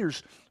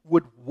leaders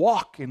would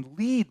walk and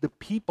lead the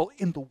people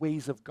in the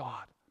ways of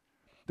God.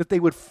 That they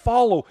would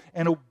follow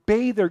and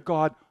obey their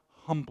God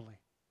humbly.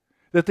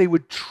 That they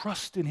would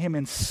trust in Him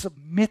and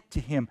submit to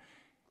Him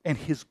and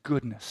His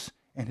goodness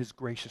and His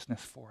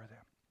graciousness for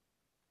them.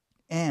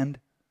 And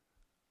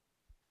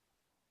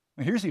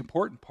here's the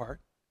important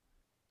part.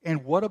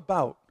 And what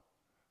about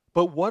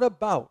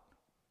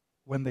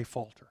when they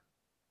falter?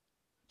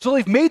 So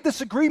they've made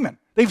this agreement.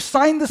 They've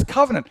signed this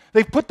covenant.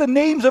 They've put the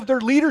names of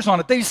their leaders on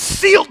it. They've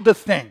sealed the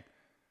thing.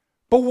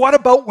 But what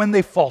about when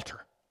they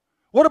falter?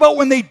 What about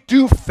when they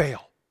do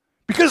fail?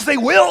 Because they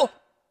will.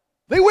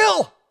 They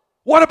will.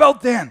 What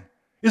about then?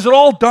 Is it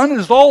all done?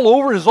 Is it all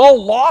over? Is it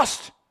all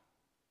lost?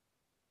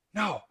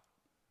 No.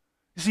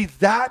 You see,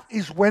 that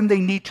is when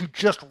they need to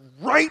just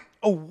right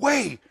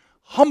away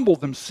humble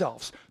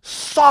themselves,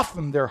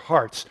 soften their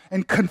hearts,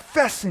 and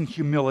confess in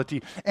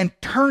humility, and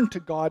turn to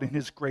God in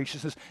His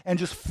graciousness, and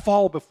just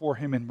fall before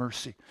Him in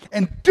mercy.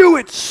 And do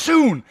it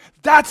soon.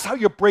 That's how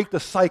you break the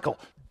cycle.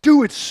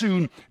 Do it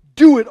soon.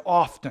 Do it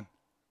often.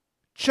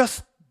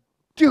 Just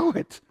do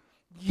it.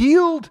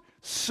 Yield,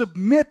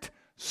 submit,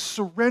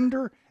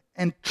 surrender,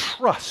 and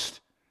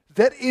trust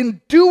that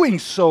in doing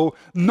so,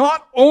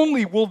 not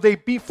only will they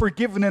be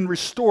forgiven and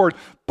restored,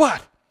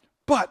 but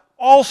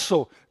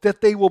also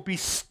that they will be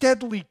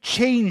steadily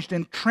changed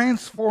and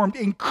transformed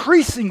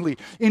increasingly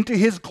into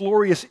His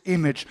glorious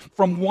image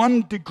from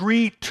one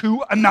degree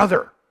to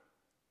another.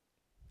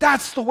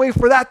 That's the way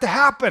for that to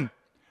happen.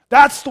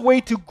 That's the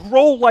way to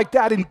grow like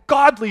that in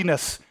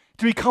godliness,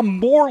 to become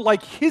more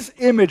like His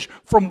image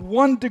from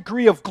one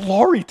degree of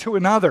glory to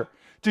another,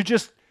 to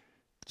just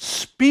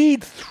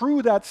speed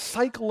through that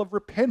cycle of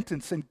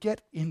repentance and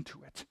get into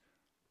it.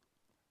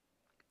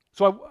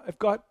 So I've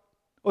got,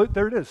 oh,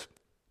 there it is.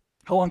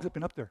 How long has it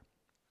been up there?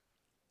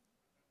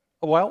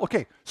 A while?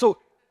 Okay, so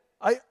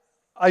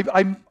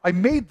I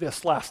made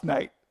this last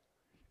night.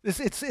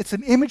 It's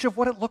an image of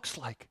what it looks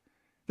like.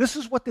 This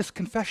is what this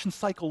confession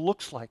cycle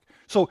looks like.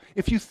 So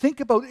if you think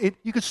about it,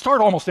 you could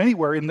start almost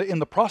anywhere in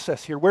the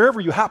process here,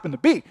 wherever you happen to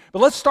be.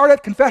 But let's start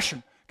at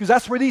confession. Because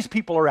that's where these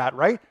people are at,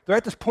 right? They're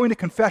at this point of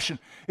confession.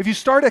 If you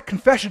start at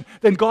confession,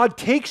 then God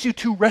takes you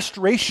to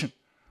restoration,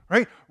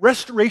 right?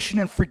 Restoration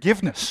and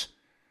forgiveness.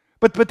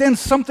 But then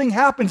something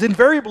happens.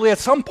 Invariably, at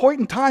some point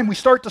in time, we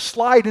start to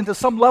slide into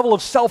some level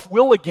of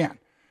self-will again.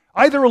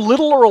 Either a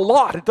little or a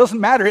lot. It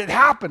doesn't matter. It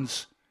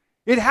happens.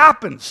 It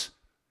happens.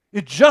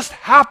 It just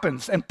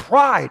happens. And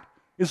pride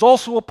is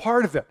also a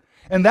part of it.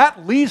 And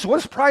that leads, what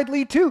does pride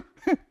lead to?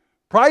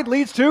 Pride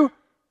leads to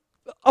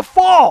a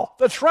fall.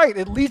 That's right.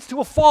 It leads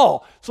to a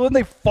fall. So then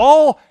they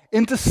fall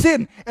into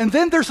sin. And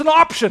then there's an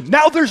option.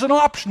 Now there's an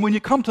option when you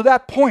come to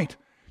that point.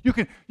 You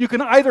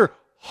can either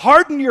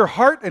harden your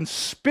heart and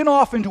spin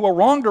off into a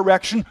wrong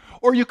direction,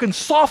 or you can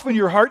soften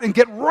your heart and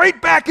get right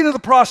back into the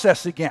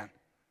process again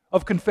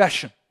of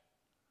confession.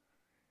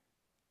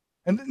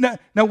 And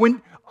now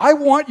when I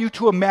want you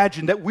to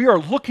imagine that we are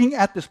looking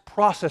at this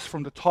process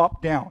from the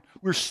top down.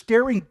 We're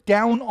staring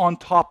down on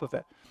top of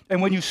it.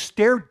 And when you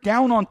stare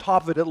down on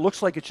top of it, it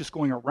looks like it's just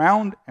going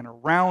around and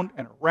around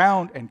and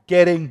around and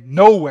getting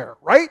nowhere,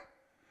 right?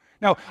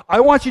 Now, I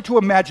want you to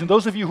imagine,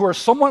 those of you who are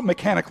somewhat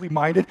mechanically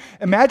minded,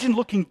 imagine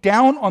looking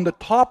down on the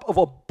top of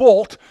a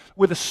bolt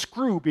with a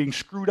screw being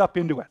screwed up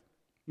into it.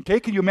 Okay,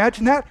 can you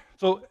imagine that?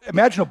 So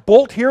imagine a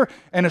bolt here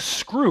and a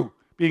screw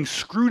being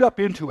screwed up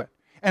into it.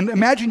 And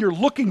imagine you're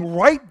looking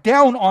right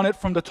down on it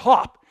from the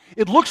top.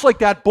 It looks like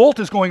that bolt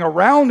is going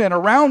around and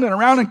around and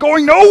around and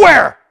going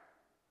nowhere.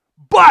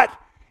 But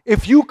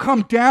if you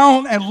come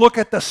down and look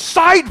at the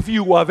side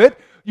view of it,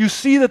 you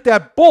see that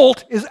that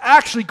bolt is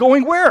actually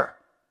going where?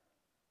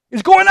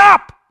 It's going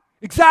up.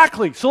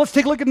 Exactly. So let's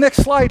take a look at the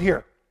next slide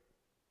here.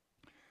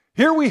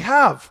 Here we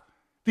have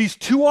these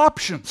two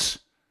options.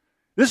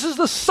 This is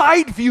the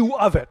side view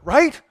of it,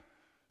 right?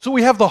 So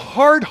we have the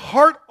hard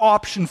heart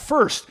option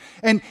first.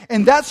 And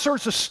that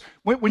starts to,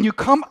 when you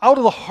come out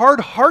of the hard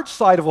heart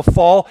side of a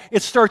fall,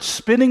 it starts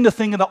spinning the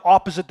thing in the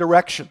opposite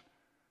direction.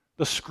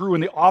 The screw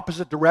in the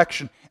opposite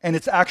direction. And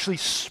it's actually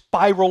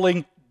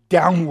spiraling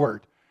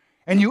downward.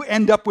 And you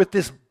end up with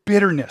this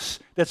bitterness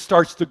that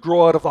starts to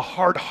grow out of the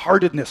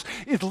hard-heartedness.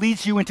 It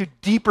leads you into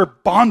deeper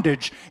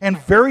bondage and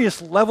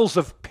various levels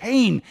of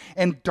pain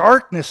and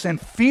darkness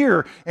and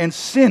fear and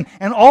sin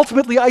and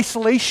ultimately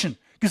isolation.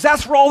 Because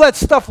that's where all that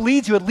stuff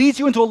leads you. It leads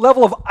you into a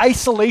level of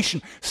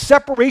isolation,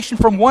 separation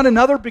from one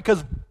another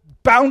because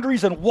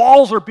boundaries and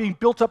walls are being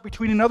built up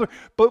between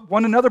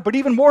one another, but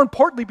even more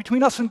importantly,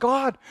 between us and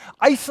God.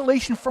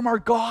 Isolation from our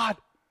God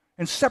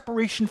and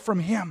separation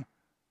from Him.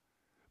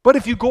 But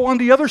if you go on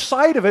the other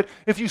side of it,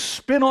 if you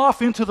spin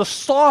off into the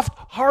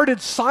soft-hearted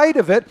side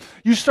of it,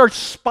 you start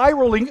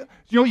spiraling.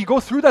 You go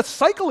through that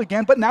cycle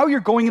again, but now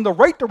you're going in the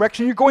right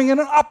direction. You're going in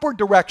an upward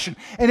direction.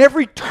 And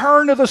every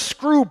turn of the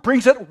screw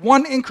brings it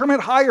one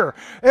increment higher.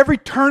 Every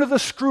turn of the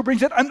screw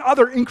brings it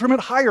another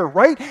increment higher,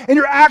 right? And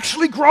you're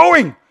actually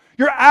growing.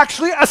 You're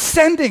actually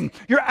ascending.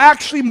 You're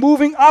actually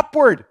moving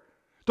upward.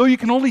 Though you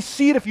can only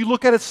see it if you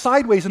look at it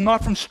sideways and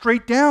not from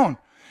straight down.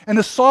 And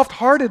the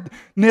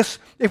soft-heartedness,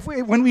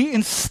 when we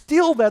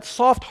instill that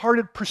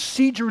soft-hearted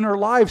procedure in our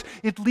lives,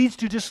 it leads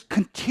to just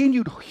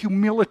continued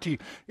humility.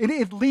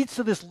 It leads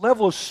to this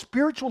level of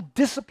spiritual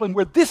discipline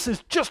where this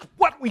is just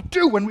what we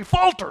do when we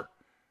falter.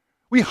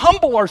 We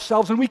humble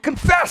ourselves and we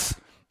confess.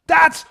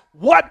 That's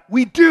what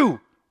we do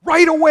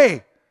right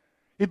away.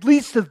 It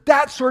leads to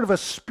that sort of a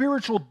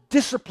spiritual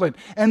discipline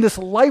and this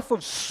life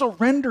of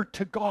surrender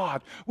to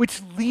God, which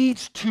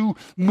leads to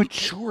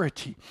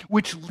maturity,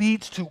 which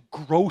leads to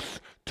growth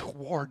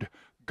toward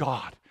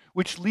God,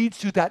 which leads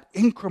to that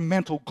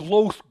incremental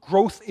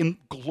growth in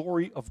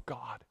glory of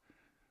God,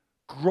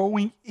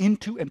 growing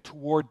into and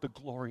toward the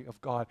glory of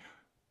God,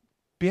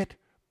 bit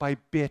by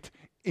bit,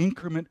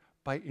 increment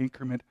by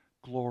increment,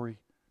 glory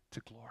to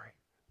glory.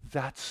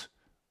 That's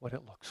what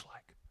it looks like.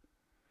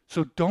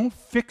 So don't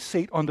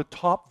fixate on the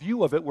top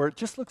view of it where it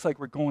just looks like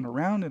we're going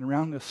around and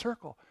around in a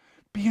circle.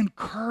 Be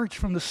encouraged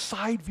from the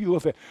side view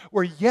of it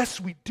where, yes,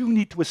 we do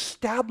need to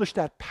establish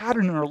that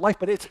pattern in our life,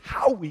 but it's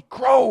how we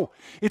grow.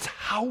 It's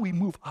how we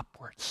move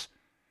upwards.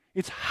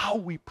 It's how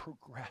we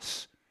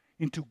progress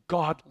into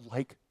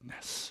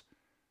God-likeness.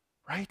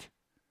 Right?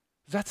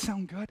 Does that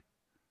sound good?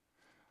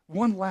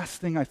 One last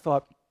thing I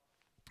thought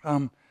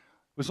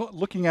was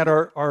looking at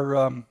our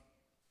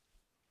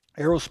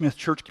Aerosmith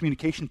Church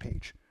communication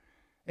page.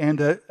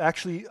 And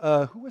actually,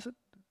 who was it?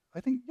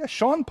 I think,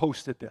 Sean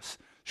posted this.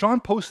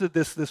 Sean posted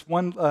this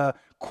one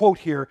quote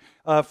here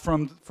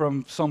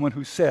from someone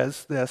who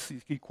says this.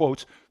 He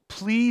quotes,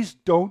 "Please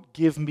don't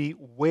give me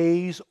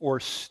ways or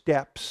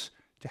steps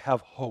to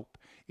have hope.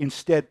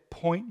 Instead,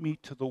 point me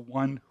to the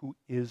one who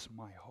is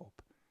my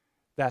hope."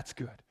 That's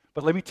good.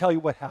 But let me tell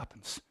you what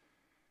happens.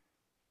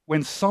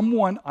 When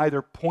someone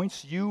either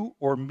points you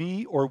or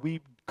me or we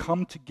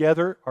come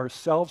together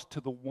ourselves to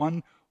the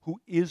one who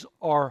is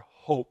our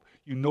hope,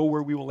 you know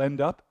where we will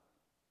end up?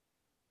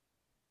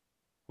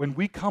 When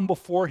we come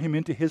before Him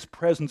into His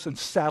presence and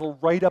saddle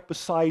right up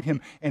beside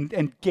Him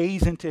and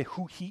gaze into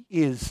who He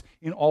is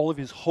in all of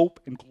His hope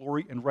and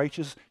glory and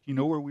righteousness, you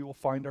know where we will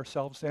find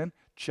ourselves then?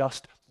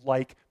 Just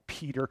like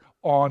Peter,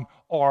 on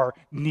our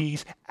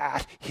knees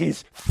at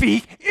his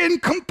feet in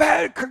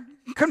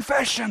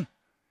confession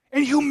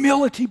and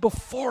humility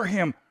before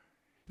him.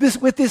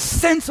 With this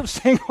sense of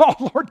saying,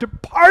 oh Lord,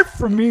 depart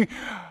from me.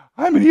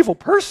 I'm an evil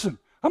person.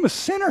 I'm a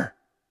sinner.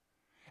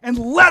 And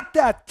let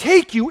that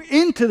take you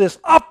into this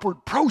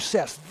upward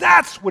process.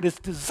 That's what it's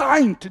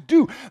designed to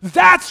do.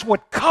 That's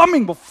what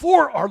coming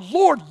before our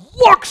Lord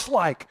looks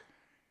like.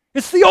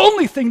 It's the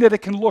only thing that it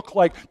can look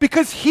like,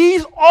 because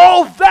he's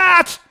all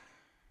that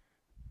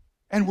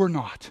and we're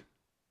not.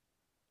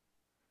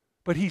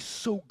 But he's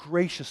so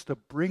gracious to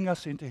bring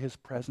us into his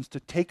presence, to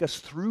take us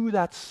through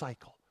that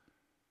cycle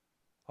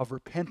of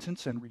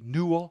repentance and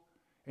renewal.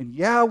 And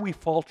yeah, we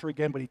falter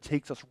again, but he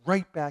takes us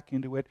right back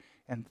into it,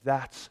 and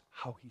that's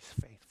how he's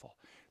faithful.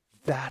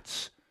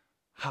 That's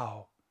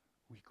how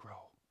we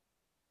grow.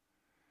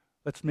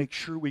 Let's make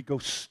sure we go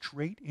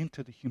straight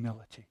into the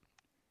humility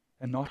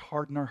and not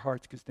harden our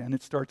hearts, because then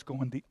it starts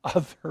going the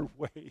other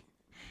way.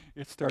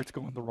 It starts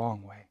going the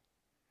wrong way.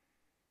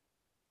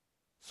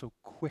 So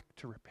quick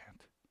to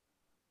repent.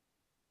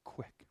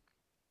 Quick.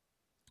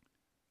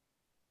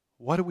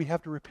 What do we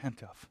have to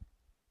repent of?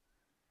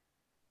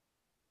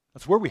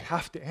 That's where we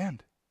have to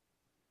end.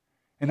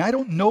 And I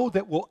don't know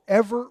that we'll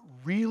ever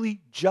really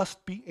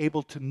just be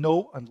able to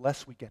know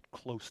unless we get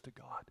close to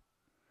God.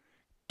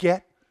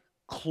 Get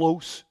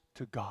close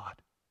to God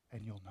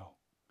and you'll know.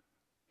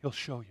 He'll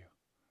show you.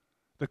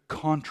 The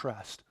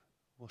contrast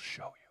will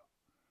show you.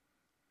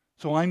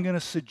 So I'm going to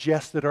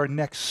suggest that our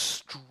next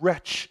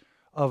stretch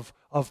of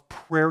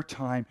prayer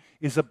time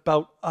is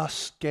about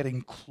us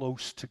getting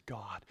close to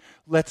God.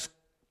 Let's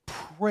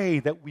pray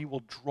that we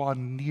will draw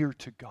near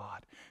to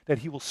God, that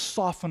he will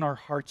soften our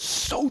hearts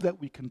so that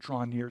we can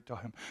draw near to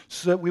him,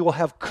 so that we will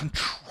have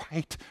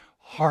contrite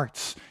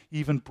hearts,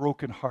 even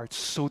broken hearts,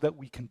 so that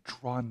we can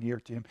draw near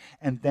to him.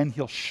 And then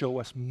he'll show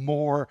us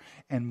more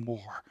and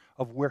more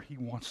of where he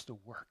wants to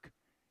work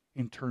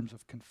in terms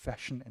of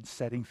confession and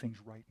setting things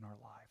right in our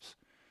lives.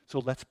 So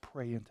let's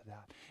pray into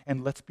that.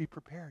 And let's be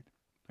prepared.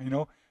 You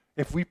know,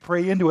 if we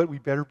pray into it, we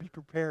better be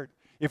prepared.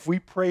 If we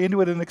pray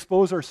into it and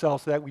expose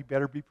ourselves to that, we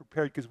better be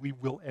prepared, because we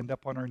will end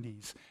up on our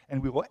knees.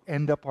 And we will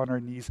end up on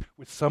our knees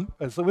with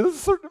a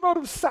certain amount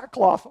of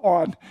sackcloth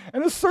on,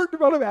 and a certain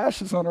amount of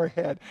ashes on our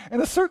head,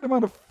 and a certain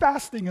amount of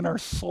fasting in our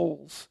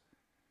souls.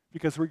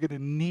 Because we're going to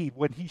need,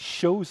 when he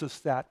shows us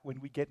that, when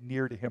we get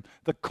near to him,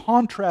 the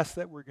contrast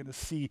that we're going to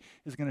see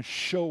is going to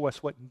show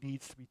us what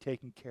needs to be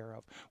taken care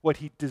of, what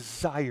he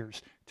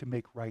desires to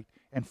make right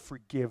and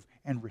forgive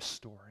and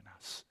restore in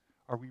us.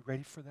 Are we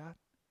ready for that?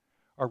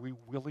 Are we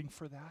willing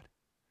for that?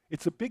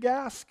 It's a big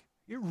ask.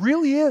 It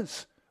really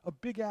is a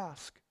big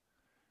ask.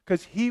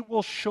 Because he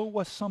will show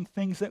us some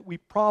things that we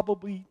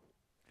probably,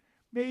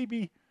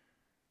 maybe,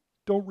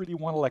 don't really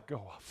want to let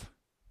go of.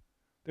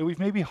 That we've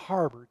maybe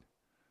harbored.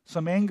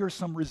 Some anger,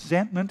 some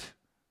resentment,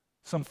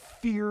 some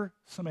fear,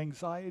 some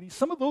anxiety.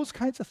 Some of those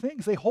kinds of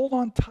things, they hold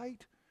on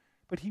tight.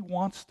 But he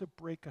wants to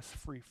break us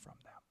free from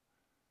them.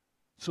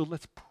 So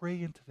let's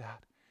pray into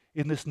that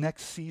in this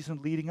next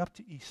season leading up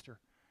to Easter.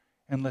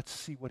 And let's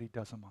see what he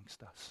does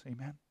amongst us.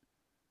 Amen?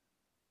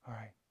 All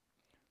right.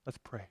 Let's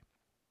pray.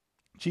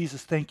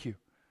 Jesus, thank you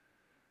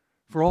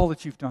for all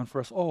that you've done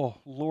for us. Oh,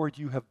 Lord,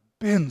 you have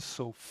been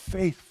so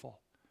faithful.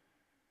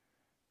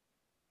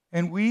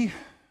 And we,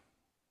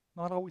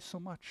 not always so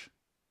much.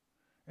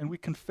 And we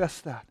confess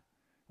that.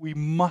 We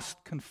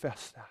must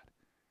confess that.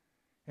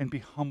 And be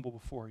humble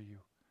before you.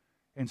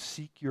 And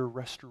seek your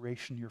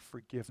restoration, your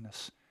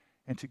forgiveness.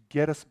 And to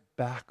get us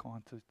back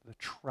onto the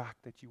track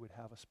that you would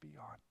have us be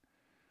on.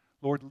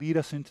 Lord, lead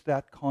us into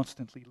that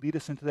constantly. Lead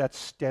us into that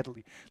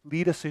steadily.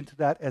 Lead us into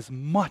that as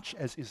much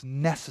as is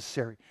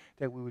necessary,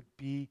 that we would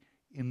be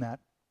in that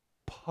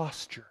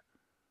posture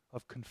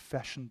of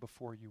confession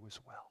before you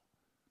as well.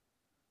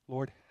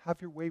 Lord,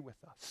 have your way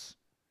with us.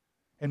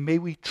 And may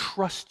we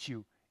trust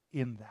you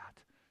in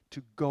that,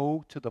 to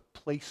go to the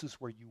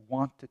places where you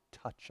want to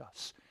touch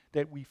us,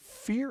 that we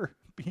fear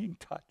being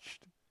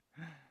touched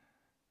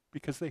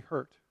because they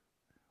hurt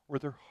or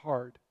they're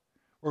hard,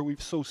 or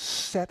we've so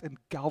set and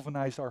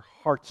galvanized our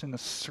hearts in a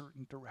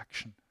certain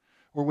direction,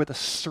 or with a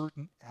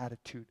certain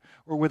attitude,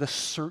 or with a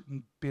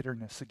certain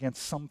bitterness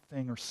against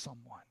something or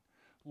someone.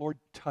 Lord,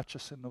 touch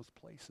us in those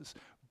places.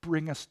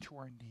 Bring us to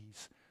our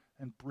knees,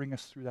 and bring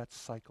us through that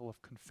cycle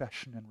of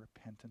confession and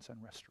repentance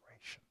and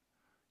restoration.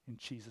 In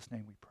Jesus'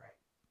 name we pray.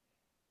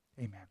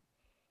 Amen.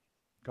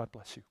 God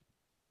bless you.